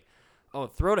coaching and be like, oh,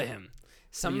 throw to him.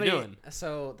 somebody. doing?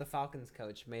 So the Falcons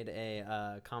coach made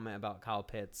a comment about Kyle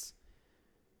Pitts.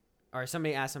 Or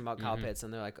somebody asked him about Kyle Mhm. Pitts,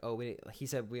 and they're like, "Oh, he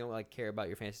said we don't like care about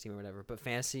your fantasy team or whatever." But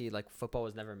fantasy, like football,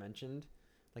 was never mentioned.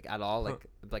 like at all,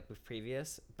 like with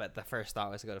previous. But the first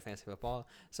thought was to go to fantasy football.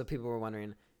 So people were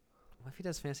wondering, what if he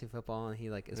does fantasy football and he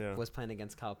like was playing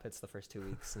against Kyle Pitts the first 2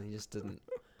 weeks and he just didn't.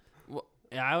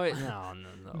 Yeah, I would.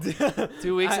 No.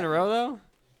 2 weeks in a row though.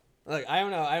 Like I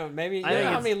don't know. Maybe you I know think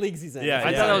how it's- many leagues he's in. Yeah, I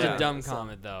thought that was yeah. a dumb So-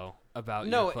 comment though about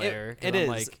No, your player. 'cause it I'm is.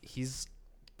 like he's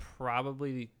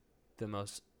probably the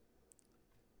most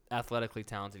athletically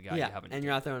talented guy you have in your and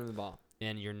you're not throwing him the ball.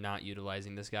 and you're not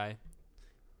utilizing this guy.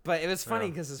 But it was funny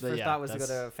Yeah. because his But first yeah, thought was to go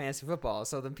that's- to fantasy football.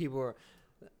 So then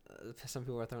some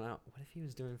people were throwing out, what if he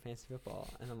was doing fantasy football?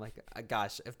 And I'm like,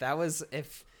 gosh, if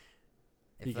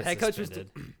He the gets head coach was,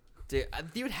 suspended. dude,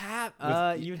 you'd have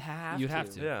You'd have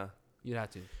to. Yeah. You'd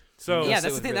have to. So Yeah, Sit that's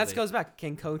the with thing. That Ridley. goes back.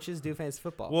 Can coaches do fantasy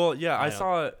football? well, yeah, I I don't-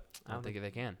 saw it. I don't think they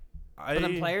can. but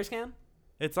then players can.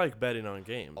 It's like betting on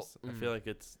games. Oh, I feel like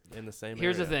it's in the same.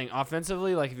 Here's the area. thing.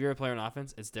 Offensively, like if you're a player on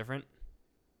offense, it's different.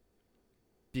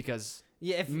 Because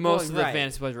Yeah, if most of the right.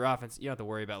 fantasy players are offense, you don't have to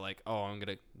worry about like, oh, I'm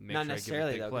gonna make Not sure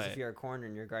necessarily I give a though, big because play. if you're a corner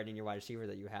and you're guarding your wide receiver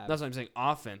that you have. That's what I'm saying.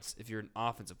 Offense. If you're an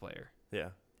offensive player, Yeah.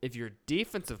 if you're a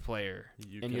defensive player,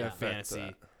 You and can you have affect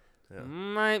fantasy, that. Yeah.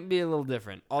 might be a little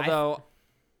different. Although,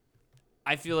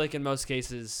 I feel like in most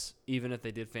cases, even if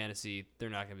they did fantasy, they're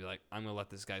not gonna be like, I'm gonna let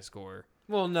this guy score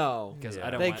Well, no, because Yeah. I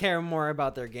don't. they want, care more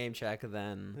about their game check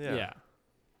than. Yeah.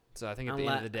 So I think at the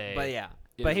end of the day, But yeah.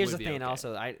 it But here's would the be thing. okay.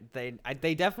 Also,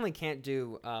 they definitely can't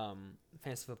do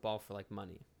fantasy football for like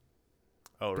money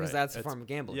Oh, right. because that's a It's- form of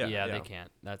gambling. Yeah, yeah, yeah. they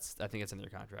can't. I think it's in their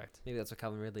contract. Maybe that's what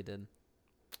Calvin Ridley did.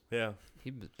 Yeah.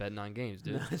 He was betting on games,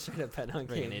 dude. No, straight up bet on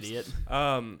Like an games. idiot.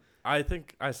 I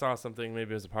think I saw something.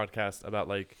 Maybe it was a podcast about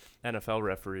like NFL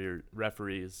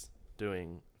referees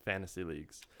doing fantasy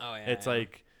leagues. Oh yeah. It's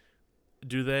like,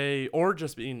 do they or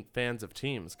just being fans of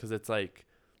teams? Because it's like,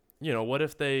 what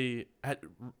if they had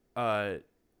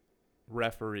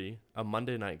referee a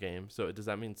Monday night game? So does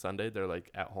that mean Sunday they're like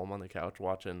at home on the couch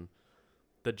watching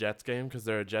the Jets game because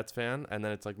they're a Jets fan, and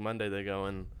then it's like Monday they go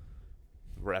and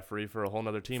referee for a whole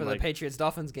nother team, for like the Patriots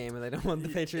Dolphins game, and they don't want the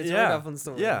Patriots or yeah, Dolphins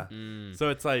to win. yeah. Mm. So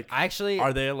it's like, Actually,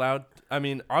 are they allowed? I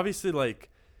mean, obviously, like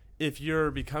if you're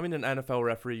becoming an NFL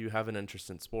referee, you have an interest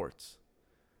in sports.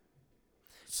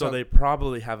 So they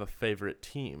probably have a favorite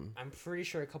team. I'm pretty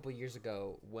sure a couple years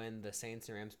ago when the Saints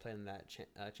and Rams played in that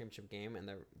championship game and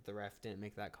the ref didn't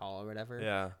make that call or whatever.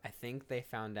 Yeah. I think they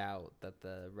found out that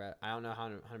the ref. I don't know how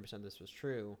 100% this was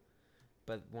true,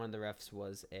 but one of the refs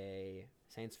was a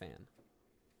Saints fan.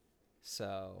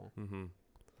 So Mm-hmm.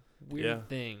 Weird Yeah.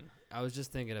 thing. I was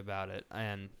just thinking about it,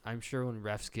 and I'm sure when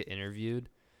refs get interviewed,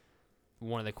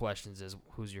 one of the questions is,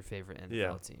 "Who's your favorite NFL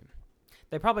Yeah. team?"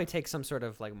 they probably take some sort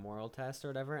of like moral test or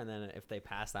whatever, and then if they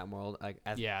pass that moral like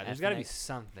Yeah, there's got to be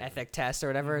something. ethic test or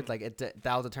whatever, Mhm. like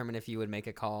that'll determine if you would make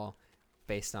a call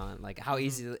based on like how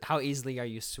easily are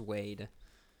you swayed.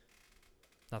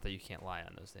 Not that you can't lie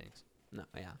on those things, No,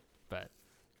 yeah, but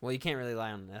well, you can't really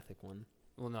lie on an ethic one.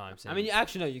 well, no, I'm saying. I mean,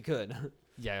 actually, no, you could.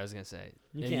 yeah, I was gonna say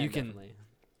You and can. you can Definitely.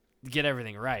 get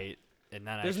everything right, and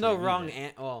not. There's actually no read wrong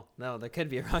it. well, no, there could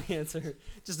be a wrong answer,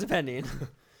 just depending.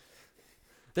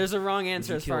 There's a wrong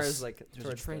answer you as far kill as like There's a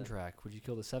towards train the track. Would you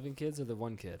kill the 7 kids or the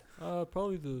 1 kid?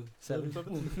 Probably the seven.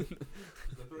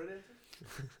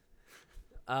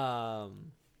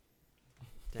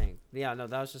 Dang. Yeah, no,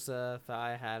 that was just a thought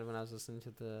I had when I was listening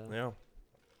to Yeah.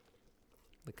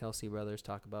 the Kelsey brothers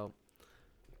talk about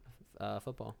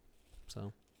football.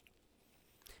 So,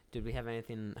 did we have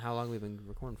anything? How long have we been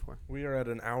recording for? We are at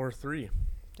an hour 3.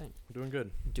 Dang. We're doing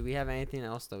good. Do we have anything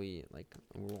else that you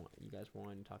guys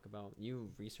want to talk about?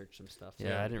 You researched some stuff. so-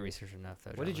 Yeah, I didn't research enough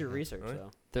though. What did you Jonathan. research Really?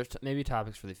 though? There's maybe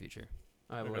topics for the future.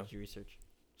 All right, Okay. what did you research?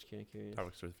 Just kinda curious.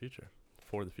 Topics for the future.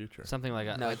 For the future. Something like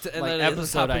No, like, it's like literally the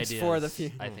episode topics ideas. for the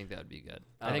future. I think that would be good.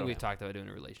 Oh, I think okay. we've talked about doing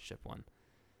a relationship one,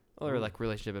 or Ooh. like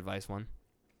relationship advice one.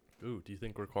 Ooh, do you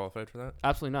think we're qualified for that?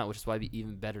 Absolutely not, which is why it'd be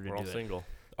even better to We're all do it. single.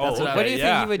 That's Oh, what I- okay. What do you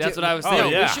yeah. think you would That's do? what I was Oh,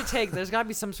 thinking. yeah. We should take. There's got to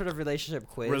be some sort of relationship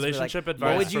quiz. where, like, Relationship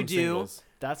advice would you from do? singles.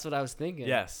 That's what I was thinking.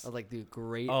 Yes. I was like, dude,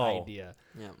 great Oh. idea.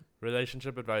 Yeah,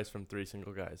 Relationship advice from 3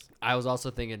 single guys. I was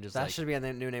also thinking just that like, should be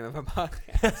the new name of our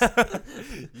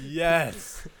podcast.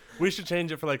 Yes. We should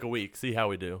change it for like a week. See how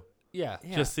we do. yeah,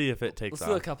 Yeah. Just see if it takes let's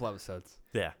do a off. couple episodes.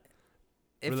 Yeah.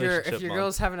 If Relationship your month.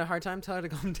 girl's having a hard time, tell her to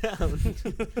calm down.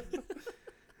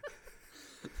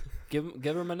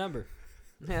 Give her my number.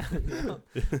 Yeah. No.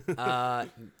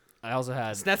 I also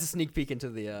had So that's a sneak peek into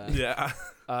the. Yeah.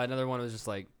 another one was just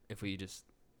like if we just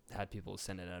had people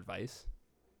send in advice.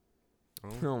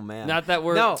 Oh man. Not that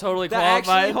we're no, totally that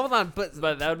qualified, Actually, hold on, but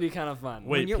but that would be kind of fun.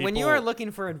 Wait, when you people- are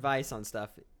looking for advice on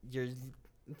stuff, you're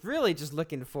really just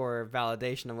looking for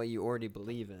validation of what you already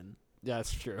believe in. Yeah,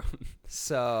 that's true.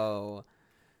 So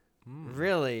Mm,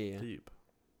 really, deep.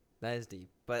 That is deep.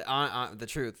 But on the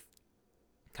truth,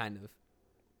 kind of.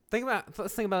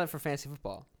 Let's think about it for fantasy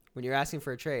football. When you're asking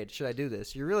for a trade, should I do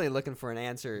this? You're really looking for an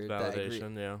answer that agree.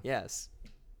 Validation, yeah. Yes.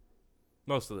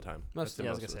 Most of the time. Most I'd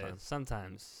Yeah, I say was most gonna of say the time.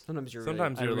 sometimes. Sometimes you're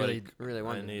Sometimes I you're really- like, really I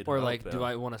wondering. need Or help, like, do yeah.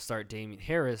 I want to start Damien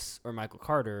Harris or Michael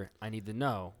Carter? I need to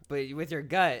know. But with your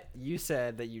gut, you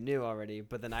said that you knew already,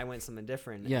 but then I went something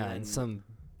different. Yeah, and and some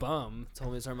bum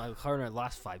told me to start Michael Carter and I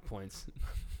lost 5 points.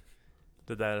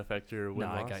 Did that affect your win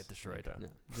No, I loss? got destroyed. Okay. No.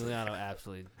 Giuliano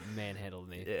absolutely manhandled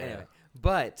me. Yeah. Anyway,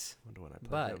 but Wonder when I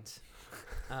played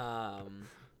him.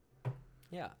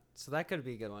 yeah. So that could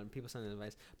be a good one. People sending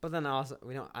advice, but then also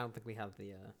I don't think we have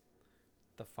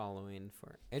the following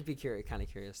for. It'd be kind of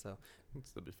curious though.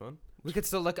 That'd be fun. We could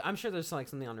still look. I'm sure there's like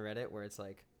something on Reddit where it's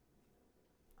like,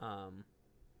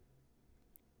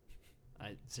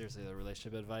 Seriously, the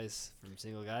relationship advice from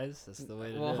single guys. That's the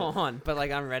way to well, do hold it. on. But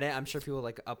like on Reddit, I'm sure people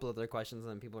like upload their questions and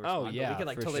then people respond. Oh, But yeah, we could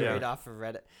like for totally sure. read off of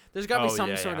Reddit. There's got to be Oh, some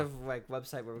yeah, sort yeah. of like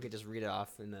website where we could just read it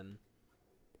off and then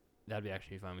That'd be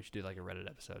actually fun. We should do like a Reddit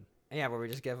episode. yeah, where we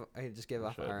just give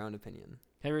off should. our own opinion.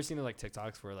 Have you ever seen the like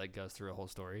TikToks where it like goes through a whole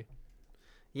story?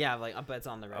 Yeah, like but it's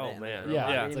on the Reddit. Oh, and, man. like, Yeah,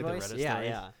 robot it's like the voice. Reddit Yeah, stories.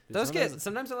 yeah. Dude, Those sometimes- get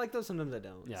sometimes I like those, sometimes I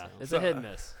don't. Yeah, so. it's So- a hit and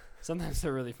miss. Sometimes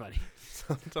they're really funny.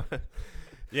 Sometimes.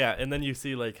 Yeah, and then you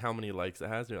see like how many likes it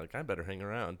has, and you're like, I better hang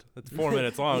around. It's 4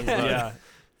 minutes long. Yeah. But Yeah.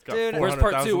 It's got Dude, Where's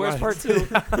part 2? 400,000 Where's part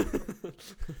likes. 2?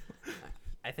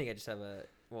 I think I just have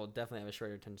definitely have a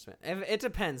shorter attention span. It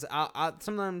depends. I'll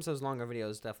sometimes those longer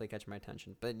videos definitely catch my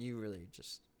attention, but you really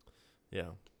just Yeah.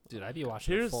 Dude, I'd be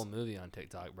watching a Here's- full movie on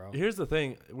TikTok, bro. Here's the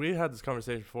thing. We had this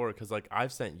conversation before because like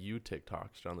I've sent you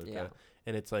TikToks, John Luca, yeah.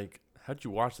 and it's like, how'd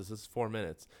you watch this? This is 4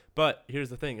 minutes. But here's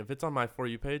the thing. If it's on my For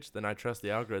You page, then I trust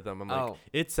the algorithm. I'm like, Oh,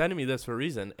 it's sending me this for a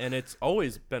reason, and it's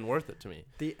always been worth it to me.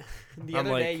 the I'm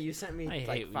other like- day you sent me I hate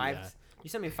like when 5. that. You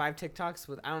sent me 5 TikToks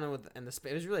with I don't know and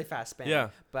it was really fast span. Yeah.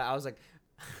 But I was like,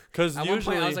 Because at one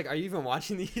usually, point I was like, are you even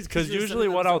watching these? 'cause you're usually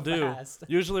sending what them I'll so do- fast.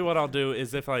 usually what I'll do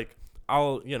is if like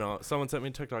someone sent me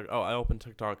TikTok. Oh, I opened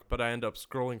TikTok, but I end up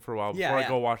scrolling for a while Yeah, before yeah. I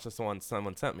go watch this one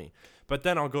someone sent me. But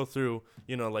then I'll go through,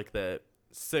 like the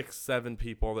 6-7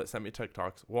 people that sent me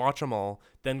TikToks, watch them all,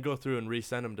 then go through and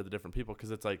resend them to the different people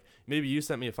because it's like maybe you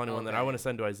sent me a funny one that I Okay. want to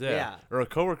send to Isaiah, Yeah. or a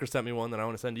coworker sent me one that I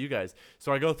want to send to you guys.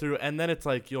 So I go through, and then it's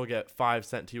like you'll get 5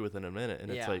 sent to you within a minute, and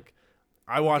it's Yeah. like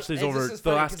I watch these It's over just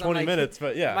the funny last 'cause I'm 20 like- minutes,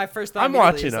 but yeah, My first thought I'm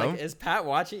immediately watching is like, them. is Pat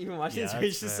watching even watching Yeah, this? Or that's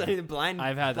he's just fair. sending blindly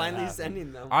I've had that happen.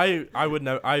 sending them. I would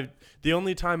never. The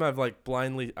only time I've like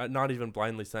blindly, not even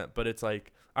blindly sent, but it's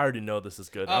like I already know this is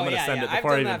good. Oh, I'm gonna yeah, send yeah. it I've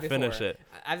before I done even that finish before. it.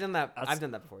 I've done that. That's- I've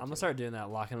done that before. I'm gonna too. start doing that,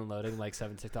 locking and loading like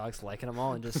 7 TikToks, liking them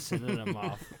all, and just sending them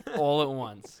off all at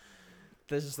once.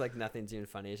 There's just like nothing's even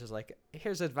funny. It's just like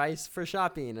here's advice for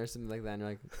shopping or something like that. And you're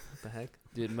like, what the heck?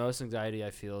 Dude, most anxiety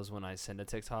I feel is when I send a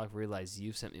TikTok, realize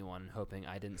you sent me one, hoping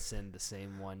I didn't send the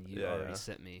same one you Yeah, already yeah.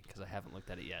 sent me because I haven't looked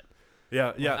at it yet.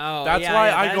 Yeah, yeah. Oh, That's yeah, why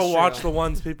yeah, I that's go watch true. the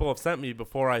ones people have sent me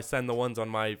before I send the ones on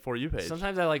my For You page.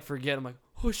 Sometimes I like forget. I'm like,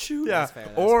 oh shoot. Yeah, That's fair,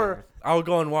 that's or fair. I'll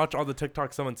go and watch all the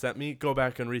TikToks someone sent me, go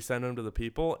back and resend them to the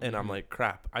people, and I'm Mhm. like,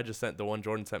 crap, I just sent the one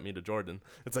Jordan sent me to Jordan.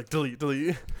 It's like, delete. Can't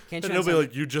And you they'll be unsend-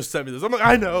 like, you just sent me this. I'm like,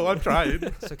 I know, I'm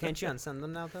trying. so can't you unsend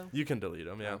them now though? You can delete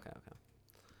them, yeah. Okay.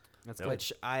 That's Yep. good.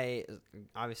 Which I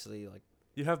obviously like.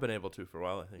 You have been able to for a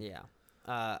while, I think.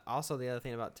 Yeah. Also, the other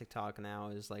thing about TikTok now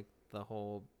is like the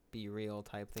whole be real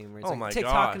type thing where it's Oh like my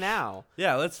TikTok gosh. now.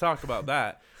 Yeah, let's talk about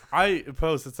that. I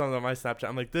posted something on my Snapchat.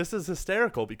 I'm like, this is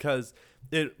hysterical because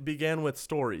it began with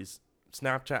stories.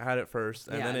 Snapchat had it first,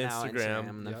 and yeah, then now Instagram,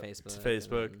 and then Yep. Facebook.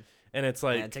 Facebook, and and it's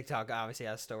like, and TikTok obviously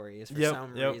has stories for yep,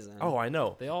 some yep. reason. Oh, I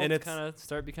know. They all and it's kind of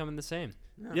start becoming the same.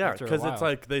 yeah, after a because it's while.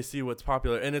 like they see what's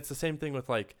popular, and it's the same thing with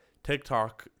like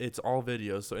TikTok. It's all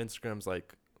videos, so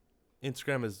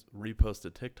Instagram is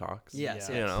reposted TikToks. Yes,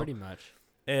 yeah, you know. pretty much.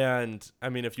 And I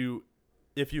mean, if you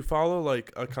follow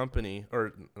like a company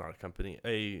or not a company,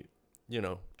 a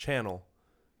channel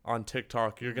on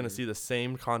TikTok, you're gonna Mhm. see the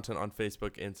same content on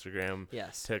Facebook, Instagram,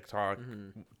 Yes. TikTok,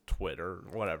 Mhm. Twitter,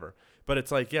 whatever. But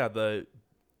it's like, yeah, the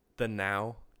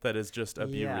now that is just a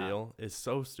Be Yeah. Real is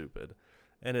so stupid,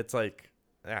 and it's like,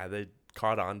 yeah, they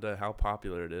caught on to how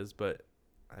popular it is, but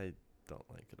I don't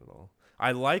like it at all.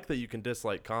 I like that you can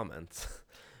dislike comments.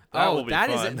 That will be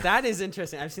fun. that is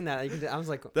interesting. I've seen that. I was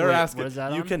like, They're Wait, asking, what is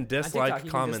that you on? can TikTok, dislike you can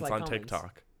comments dislike on comments.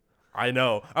 TikTok. I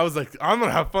know. I was like, I'm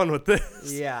gonna have fun with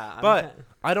this. yeah, But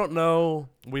I don't know.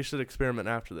 We should experiment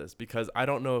after this because I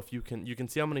don't know if you can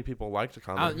see how many people like to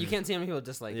comment. you can't see how many people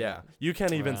dislike yeah, it. you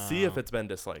can't even see if Wow. it's been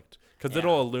disliked because Yeah.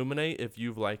 it'll illuminate if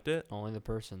you've liked it. Only the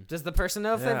person. Does the person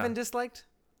know if they've Yeah. been disliked?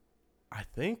 I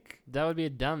think. That would be a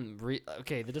dumb.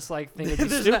 Okay, the dislike thing would be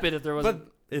There's not- stupid if there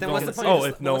wasn't. If Then no what's one the can- point? oh,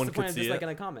 of if no what's one the can point of see it, disliking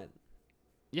a comment?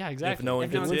 Yeah, exactly. no one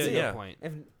If can no see one it, can see yeah. it. Point.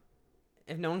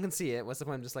 If no one can see it, what's the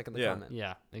point of disliking the Yeah. comment?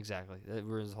 Yeah, exactly. That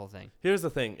ruins the whole thing. Here's the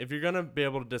thing: if you're gonna be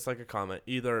able to dislike a comment,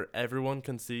 either everyone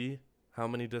can see how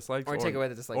many dislikes, Or take away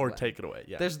the dislike or button. take it away.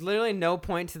 Yeah. There's literally no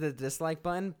point to the dislike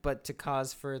button, but to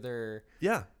cause further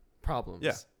Yeah. problems.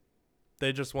 Yeah.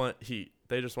 They just want heat.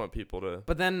 They just want people to.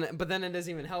 But then it doesn't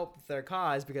even help their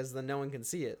cause because then no one can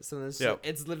see it. So Yeah.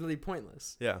 it's literally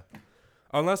pointless. Yeah.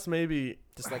 Unless maybe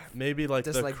Dislike like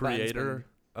the dislike button's creator been-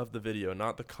 of the video,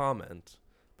 not the comment,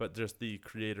 but just the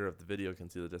creator of the video can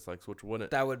see the dislikes, which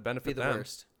wouldn't That would benefit be the them.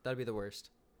 worst. That'd be the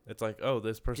worst. It's like, oh,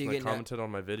 this person you that get no- commented on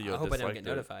my video I hope I disliked don't get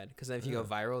it. notified because if you go Yeah.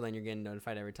 viral, then you're getting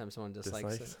notified every time someone dislikes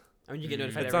Dislikes. it. I mean, you get Mm.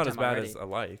 notified It's every not time as bad already. as a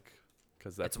like,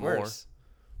 because that's It's more. worse,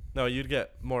 No, you'd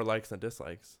get more likes than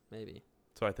dislikes. maybe.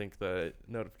 So I think the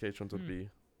notifications would Hmm. be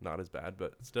not as bad,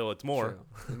 but still, it's more.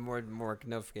 True. more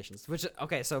notifications. Which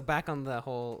okay, so back on the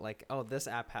whole like, oh, this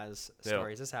app has Yeah.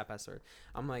 stories. This app has stories.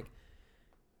 I'm like,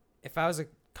 if I was a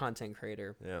content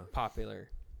creator, Yeah. popular,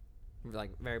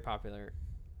 like very popular,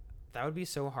 that would be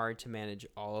so hard to manage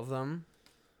all of them.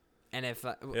 And if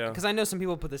Yeah. because I know some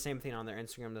people put the same thing on their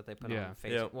Instagram that they put Yeah. on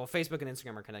Facebook. Yeah. Well, Facebook and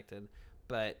Instagram are connected,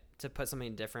 but to put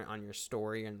something different on your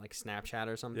story and like Snapchat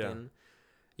or something,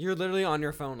 you're literally on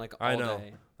your phone like all I know.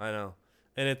 day. I know.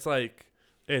 And it's like,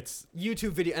 it's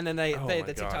YouTube video, and then oh the my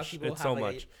TikTok gosh, people it's have so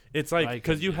like much. It's like I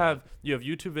because couldn't you do have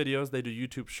YouTube videos, they do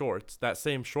YouTube Shorts. That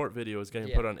same short video is getting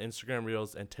Yeah. put on Instagram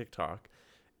Reels and TikTok,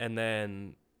 and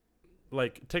then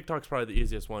like TikTok's probably the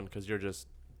easiest one because you're just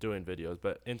doing videos.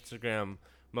 But Instagram,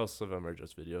 most of them are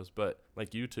just videos. But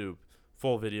like YouTube,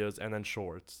 full videos and then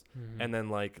shorts, Mm-hmm. and then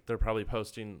like they're probably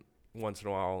posting once in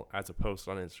a while as a post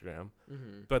on Instagram.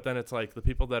 Mhm. But then it's like the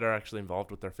people that are actually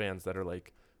involved with their fans that are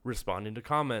like responding to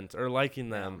comments or liking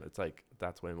them. Yeah. It's like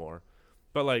that's way more.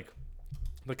 But like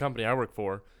the company I work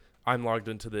for, I'm logged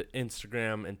into the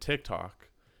Instagram and TikTok.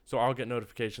 So I'll get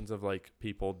notifications of like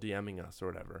people DMing us or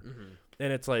whatever. Mhm.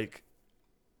 And it's like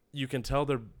you can tell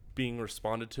they're being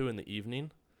responded to in the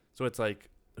evening. So it's like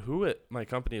who at my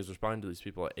company is responding to these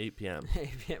people at 8 p.m.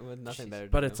 Yeah, with nothing better.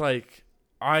 To But do. it's like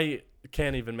I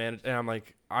can't even manage, and I'm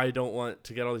like I don't want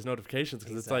to get all these notifications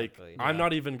because Exactly. it's like I'm Yeah.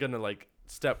 not even gonna like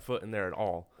step foot in there at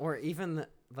all. or even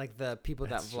like the people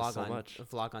that It's just so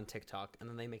vlog on TikTok, and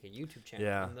then they make a YouTube channel.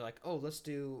 Yeah. And they're like, oh, let's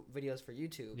do videos for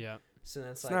YouTube. Yeah. So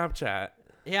then it's like, Snapchat.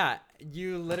 yeah,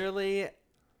 you literally,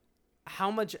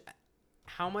 how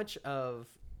much of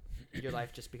your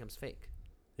life just becomes fake?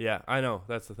 Yeah, I know.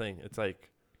 That's the thing. It's like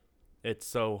it's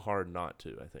so hard not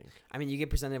to, I think. I mean, you get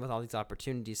presented with all these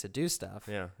opportunities to do stuff.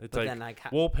 Yeah. It's But like then like,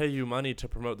 we'll pay you money to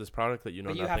promote this product that you know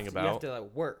but nothing you have about. to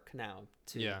like work now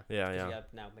to. Yeah. Yeah, 'cause yeah. You have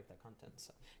to now make that content.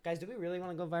 So, guys, do we really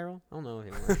want to go viral? I don't know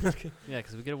anymore. Yeah,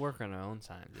 because we got to work on our own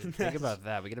time. Dude. Think about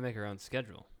that. We got to make our own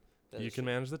schedule. That You is can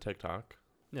true. manage the TikTok.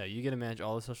 No, you got to manage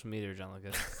all the social media, John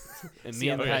Lucas. And See me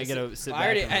and how Kai the- got to sit I back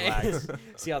already- and relax.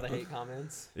 See all the hate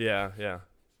comments. Yeah, yeah.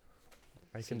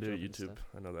 I Some can do joking YouTube. stuff.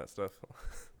 I know that stuff.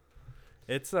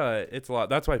 It's a lot.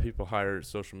 That's why people hire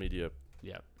social media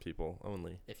Yeah. people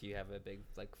only. If you have a big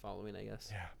like following, I guess.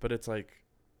 Yeah, but it's like,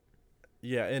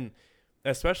 yeah, and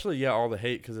especially all the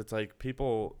hate because it's like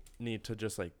people need to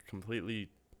just like completely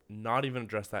not even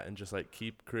address that and just like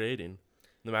keep creating,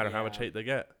 no matter how much Yeah. hate they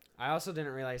get. I also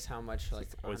didn't realize how much like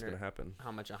It's always gonna happen.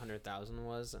 how much 100,000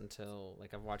 was until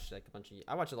like I've watched like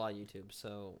I watch a lot of YouTube,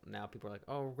 so now people are like,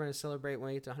 oh, we're gonna celebrate when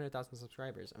we get to 100,000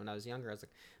 subscribers. And when I was younger, I was like,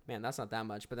 man, that's not that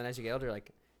much. But then as you get older, like,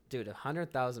 dude,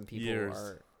 100,000 people Years.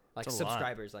 are like That's a lot.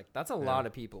 subscribers. Like that's a Yeah. lot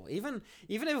of people. Even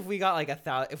if we got like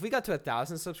if we got to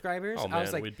 1,000 subscribers, Oh I man,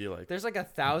 was like, we'd be like there's like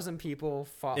 1,000 people.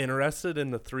 interested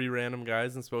in the 3 random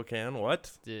guys in Spokane.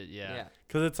 What? Yeah.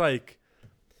 Because it's like,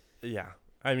 yeah.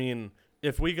 I mean,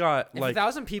 if we got If like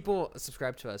 1,000 people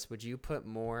subscribe to us, would you put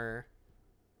more? Or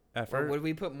effort, would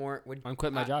we put more? Would I'm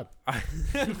quitting my job.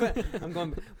 I'm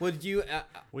going. Would you?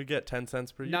 we get 10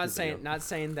 cents per Not YouTube saying video. not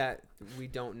saying that we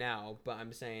don't now, but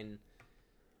I'm saying.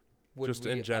 Would Just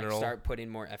we, in like, general. start putting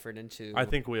more effort into? I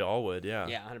think we all would. Yeah,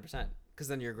 100%. Because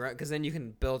then because then you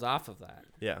can build off of that.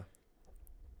 Yeah.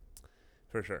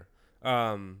 For sure.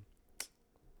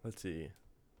 Let's see.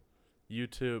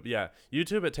 YouTube. Yeah.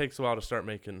 YouTube, it takes a while to start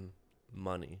making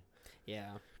money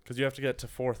Yeah. because you have to get to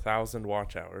 4,000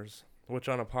 watch hours, which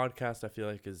on a podcast I feel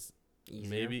like is Easier.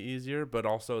 maybe easier, but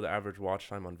also the average watch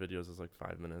time on videos is like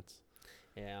 5 minutes.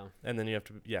 Yeah. And then you have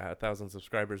to, 1,000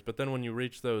 subscribers. But then when you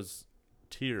reach those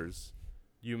tiers,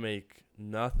 you make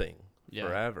nothing Yeah.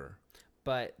 forever.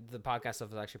 But the podcast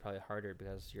stuff is actually probably harder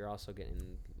because you're also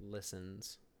getting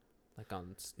listens, like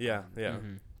on. Yeah. Yeah.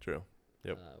 Mhm. True.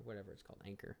 Yep. Whatever it's called,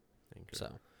 Anchor. Anchor.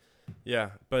 So.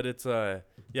 Yeah, but it's yeah,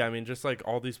 I mean, just like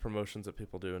all these promotions that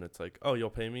people do, and it's like, oh, you'll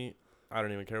pay me. I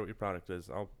don't even care what your product is.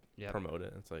 I'll Yep. promote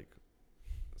it. It's like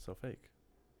so fake.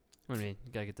 I mean,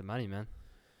 you gotta get the money, man.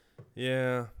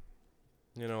 Yeah.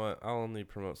 You know what? I'll only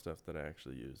promote stuff that I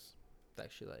actually use.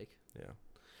 Actually, like.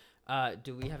 Yeah.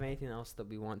 Do we have anything else that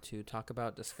we want to talk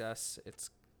about, discuss? It's.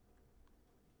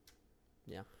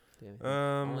 Yeah. Do you have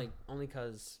anything? Only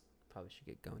because probably should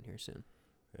get going here soon.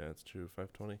 Yeah, it's true.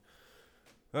 5:20.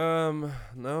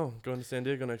 No, going to San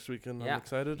Diego next weekend. Yeah. I'm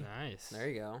excited. Nice. There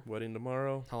you go. Wedding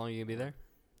tomorrow. How long are you gonna be there?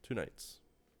 2 nights.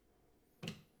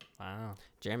 Wow.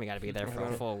 Jeremy got to be there for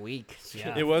a full week.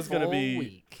 Yeah. It was gonna full be-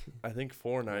 week. I think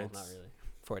 4 Well, nights. not really.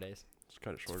 4 days. Just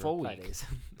cut it It's shorter. full 5 week. days.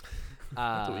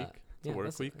 That's a week. It's a work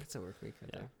that's week. It's a work week right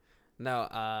Yeah. there.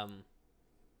 No,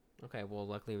 okay, well,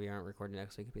 luckily we aren't recording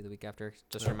next week. It'll be the week after.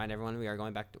 Just to Yeah. remind everyone,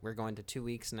 we're going to 2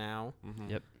 weeks now. Mm-hmm.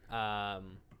 Yep.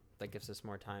 That gives us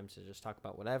more time to just talk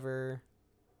about whatever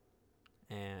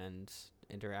and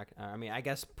interact. I mean, I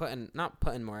guess not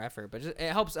putting more effort, but just,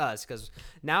 it helps us because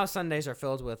now Sundays are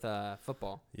filled with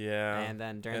football, Yeah. and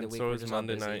then during and the week so we're is just all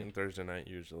Monday busy. night and Thursday night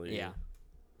usually. Yeah.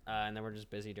 And then we're just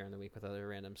busy during the week with other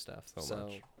random stuff. So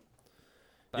much.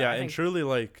 but Yeah, I and think- truly,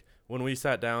 like, when we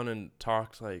sat down and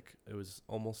talked, like, it was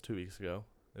almost 2 weeks ago.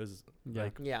 It was Yeah.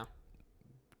 like yeah,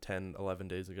 10, 11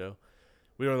 days ago.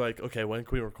 We were like, okay, when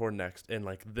can we record next? And,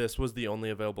 like, this was the only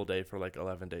available day for, like,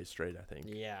 11 days straight, I think.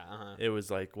 yeah, It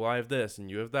was like, well, I have this and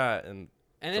you have that. And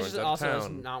and it's Jordan's just out of also us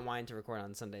town. not wanting to record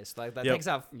on Sundays. So, like that Yep. takes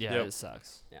out. Yeah, Yep. it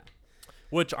sucks.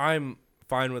 which I'm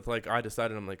fine with. Like, I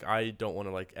decided, I'm like, I don't want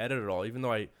to, like, edit it all, even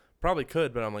though I probably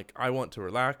could. But I'm like, I want to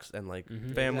relax and, like,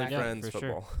 Mhm. family, Exactly. Yeah, friends, for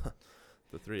sure. football.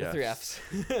 The three The F's.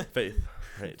 3 F's. Faith.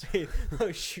 Right.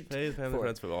 Oh shoot. Faith, family, 4.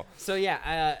 friends, football. So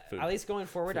yeah, Food. at least going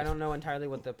forward, I Food. don't know entirely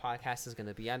what the podcast is going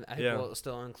to be. I think Yeah. we'll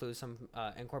still include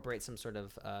incorporate some sort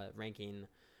of ranking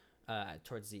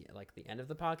towards the end of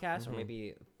the podcast, or Mhm.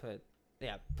 maybe put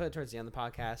it towards the end of the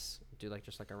podcast. Do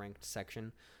just a ranked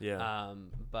section. Yeah.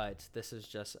 But this is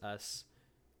just us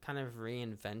kind of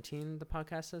reinventing the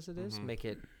podcast as it is, Mhm. make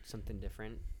it something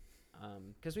different.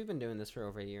 Because we've been doing this for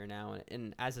over a year now,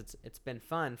 and as it's been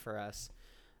fun for us.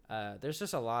 There's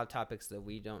just a lot of topics that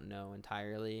we don't know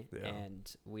entirely, Yeah.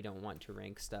 and we don't want to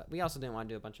rank stuff. We also didn't want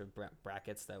to do a bunch of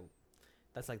brackets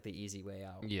that's like the easy way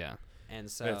out. Yeah. And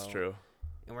so That's true.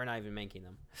 and we're not even making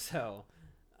them. So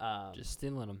Just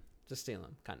stealing them. just steal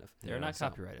them, kind of. They're Yeah. not So,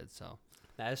 copyrighted, so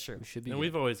that is true. we should be. And good.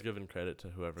 we've always given credit to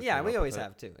whoever. Yeah, came we up always with it.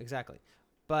 have too. Exactly.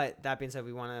 But that being said,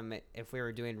 we want to. If we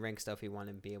were doing rank stuff, we want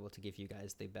to be able to give you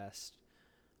guys the best,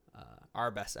 our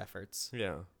best efforts.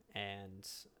 Yeah. And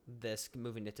this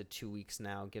moving it to 2 weeks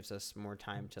now gives us more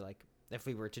time to if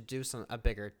we were to do a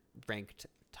bigger ranked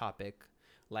topic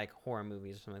like horror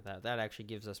movies or something like that actually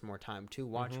gives us more time to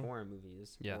watch Mhm. horror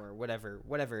movies Yeah. or whatever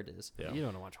it is. Yeah. You don't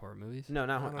want to watch horror movies. No,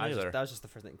 not I horror. don't either. That was just the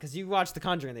first thing because you watched The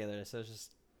Conjuring the other day, so it's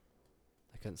just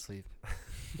I couldn't sleep.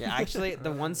 yeah. Actually,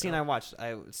 the one scene I watched,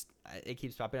 it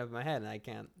keeps popping up in my head and I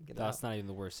can't get it That's out. not even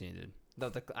the worst scene, dude.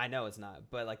 I know it's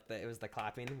not, but it was the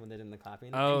clapping when they're doing the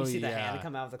clapping. Oh, and you see the hand yeah.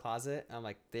 come out of the closet. I'm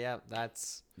like, yeah,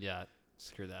 that's Yeah.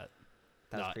 Screw that.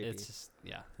 that's creepy. It's just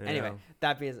yeah. Anyway,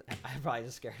 that being, I probably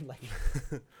just scared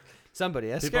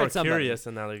somebody. I people scared are somebody. curious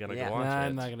and now they're gonna Yeah. go watch Nah, it.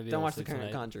 I'm not gonna be. Don't able watch to the sleep current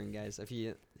tonight. Conjuring, guys. If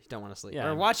you don't want to sleep, Yeah.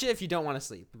 or watch it if you don't want to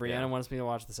sleep. Brianna Yeah. wants me to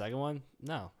watch the second one.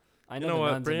 No, I know You know the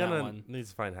what? nuns in that Brianna one. needs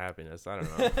to find happiness. I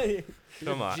don't know.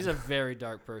 Come on. She's a very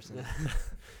dark person.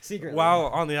 Secretly, While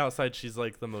on the outside, she's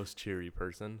like the most cheery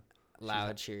person.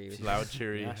 loud, cheery. Loud,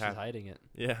 cheery. Yeah, she's hiding it.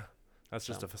 Yeah. That's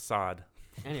just So. a facade.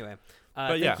 Anyway, But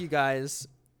thank yeah. you guys.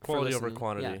 for Quality over listening.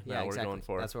 quantity. Yeah, Now yeah, we're exactly. going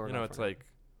for. That's what we're you know, going it's for. like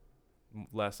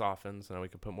less often, so now we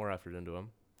can put more effort into them.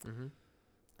 Mm-hmm.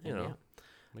 You know,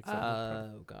 Makes that more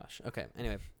fun. Oh gosh. Okay.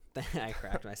 Anyway, I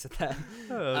cracked when I said that.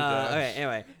 Oh, gosh. Okay.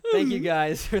 Anyway, thank you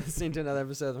guys for listening to another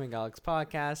episode of the Wing Alex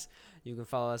podcast. You can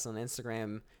follow us on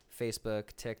Instagram,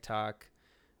 Facebook, TikTok,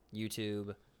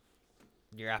 YouTube,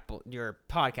 your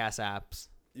podcast apps,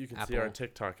 You can see our Apple.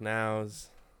 TikTok nows.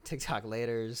 TikTok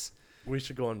laters. We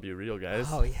should go on Be Real, guys.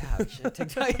 Oh yeah, we should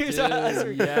TikTok. Dude,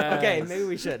 Okay, yes. maybe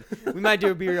we should. We might do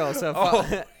a Be Real. So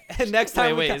and next Wait,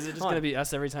 time. wait. we Is it just hold gonna on. be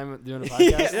us every time doing a Yeah,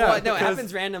 podcast? Yeah, well, no, it because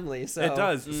happens randomly. So It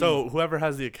does. Mm. So whoever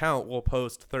has the account will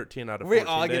post 13 out of 14 we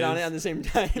all get on it days. at the same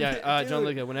time. Yeah, John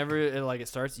Dude. Luca. Whenever it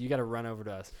starts, you gotta run over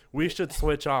to us. We should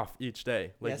switch off each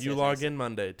day. Like Yes, you yes, log yes. in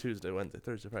Monday, Tuesday, Wednesday,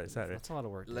 Thursday, Friday, Saturday. That's a lot of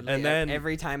work. dude. Literally, And then-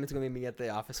 every time it's gonna be me at the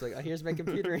office, like, oh, here's my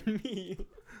computer and me.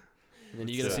 And then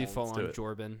you Let's get to do see it. full Let's do on it.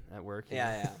 Jordan at work.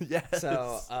 Yeah, yeah. Yes.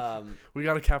 So, we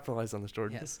got to capitalize on this,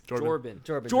 Jordan. yes, Jordan.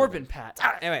 Jordan, Pat.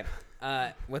 Anyway,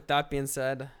 with that being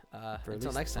said, For at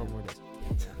until least next 4 time. more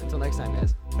days. Until next time,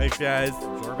 guys. Thanks, guys.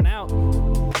 Jordan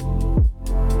out.